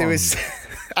on. There was,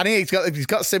 I think he's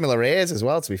got similar ears as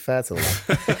well, to be fair to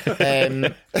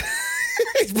him.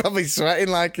 He's probably sweating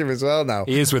like him as well now.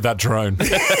 He is with that drone.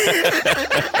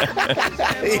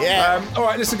 Yeah. All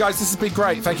right, listen, guys, this has been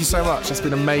great. Thank you so much. It's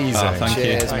been amazing. Oh, thank you.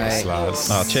 Cheers, Thanks, mate. lads.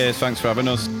 Oh, cheers. Thanks for having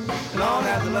us. Long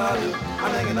as I love you,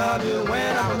 I'm thinking of you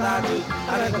when I'm without you.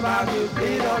 I think about you,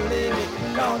 please don't leave me,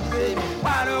 don't see me.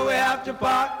 Why do we have to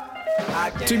part?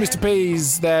 To Mr.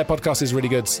 P's, their podcast is really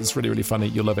good. It's really, really funny.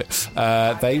 You'll love it.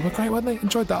 They were great, weren't they?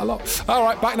 Enjoyed that a lot. All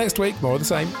right, back next week. More of the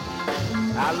same.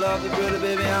 I love you, pretty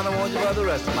baby, and I want you for the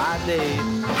rest of my days.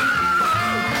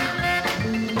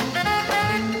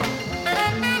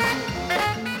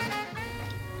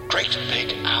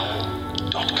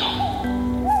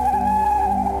 GreatBigOwl.com.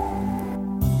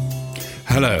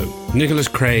 Hello, Nicholas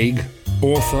Craig,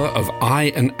 author of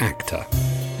I, An Actor,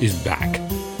 is back.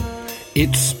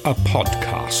 It's a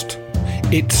podcast.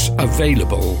 It's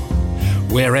available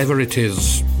wherever it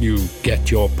is you get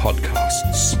your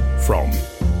podcasts from.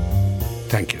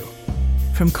 Thank you.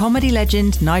 From comedy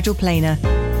legend Nigel Planer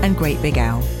and Great Big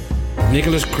Owl.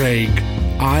 Nicholas Craig,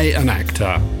 I, An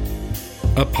Actor,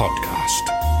 a podcast.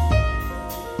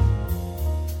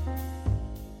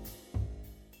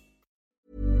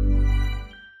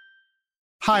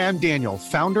 Hi, I'm Daniel,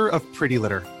 founder of Pretty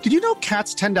Litter. Did you know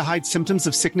cats tend to hide symptoms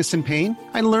of sickness and pain?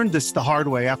 I learned this the hard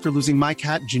way after losing my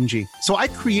cat, Gingy. So I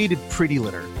created Pretty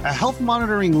Litter, a health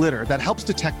monitoring litter that helps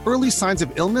detect early signs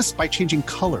of illness by changing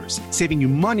colors, saving you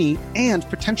money and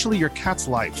potentially your cat's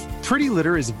life. Pretty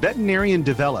Litter is veterinarian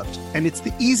developed, and it's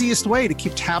the easiest way to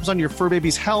keep tabs on your fur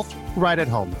baby's health right at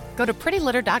home. Go to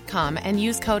prettylitter.com and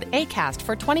use code ACAST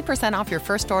for 20% off your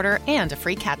first order and a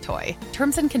free cat toy.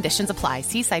 Terms and conditions apply.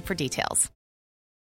 See site for details.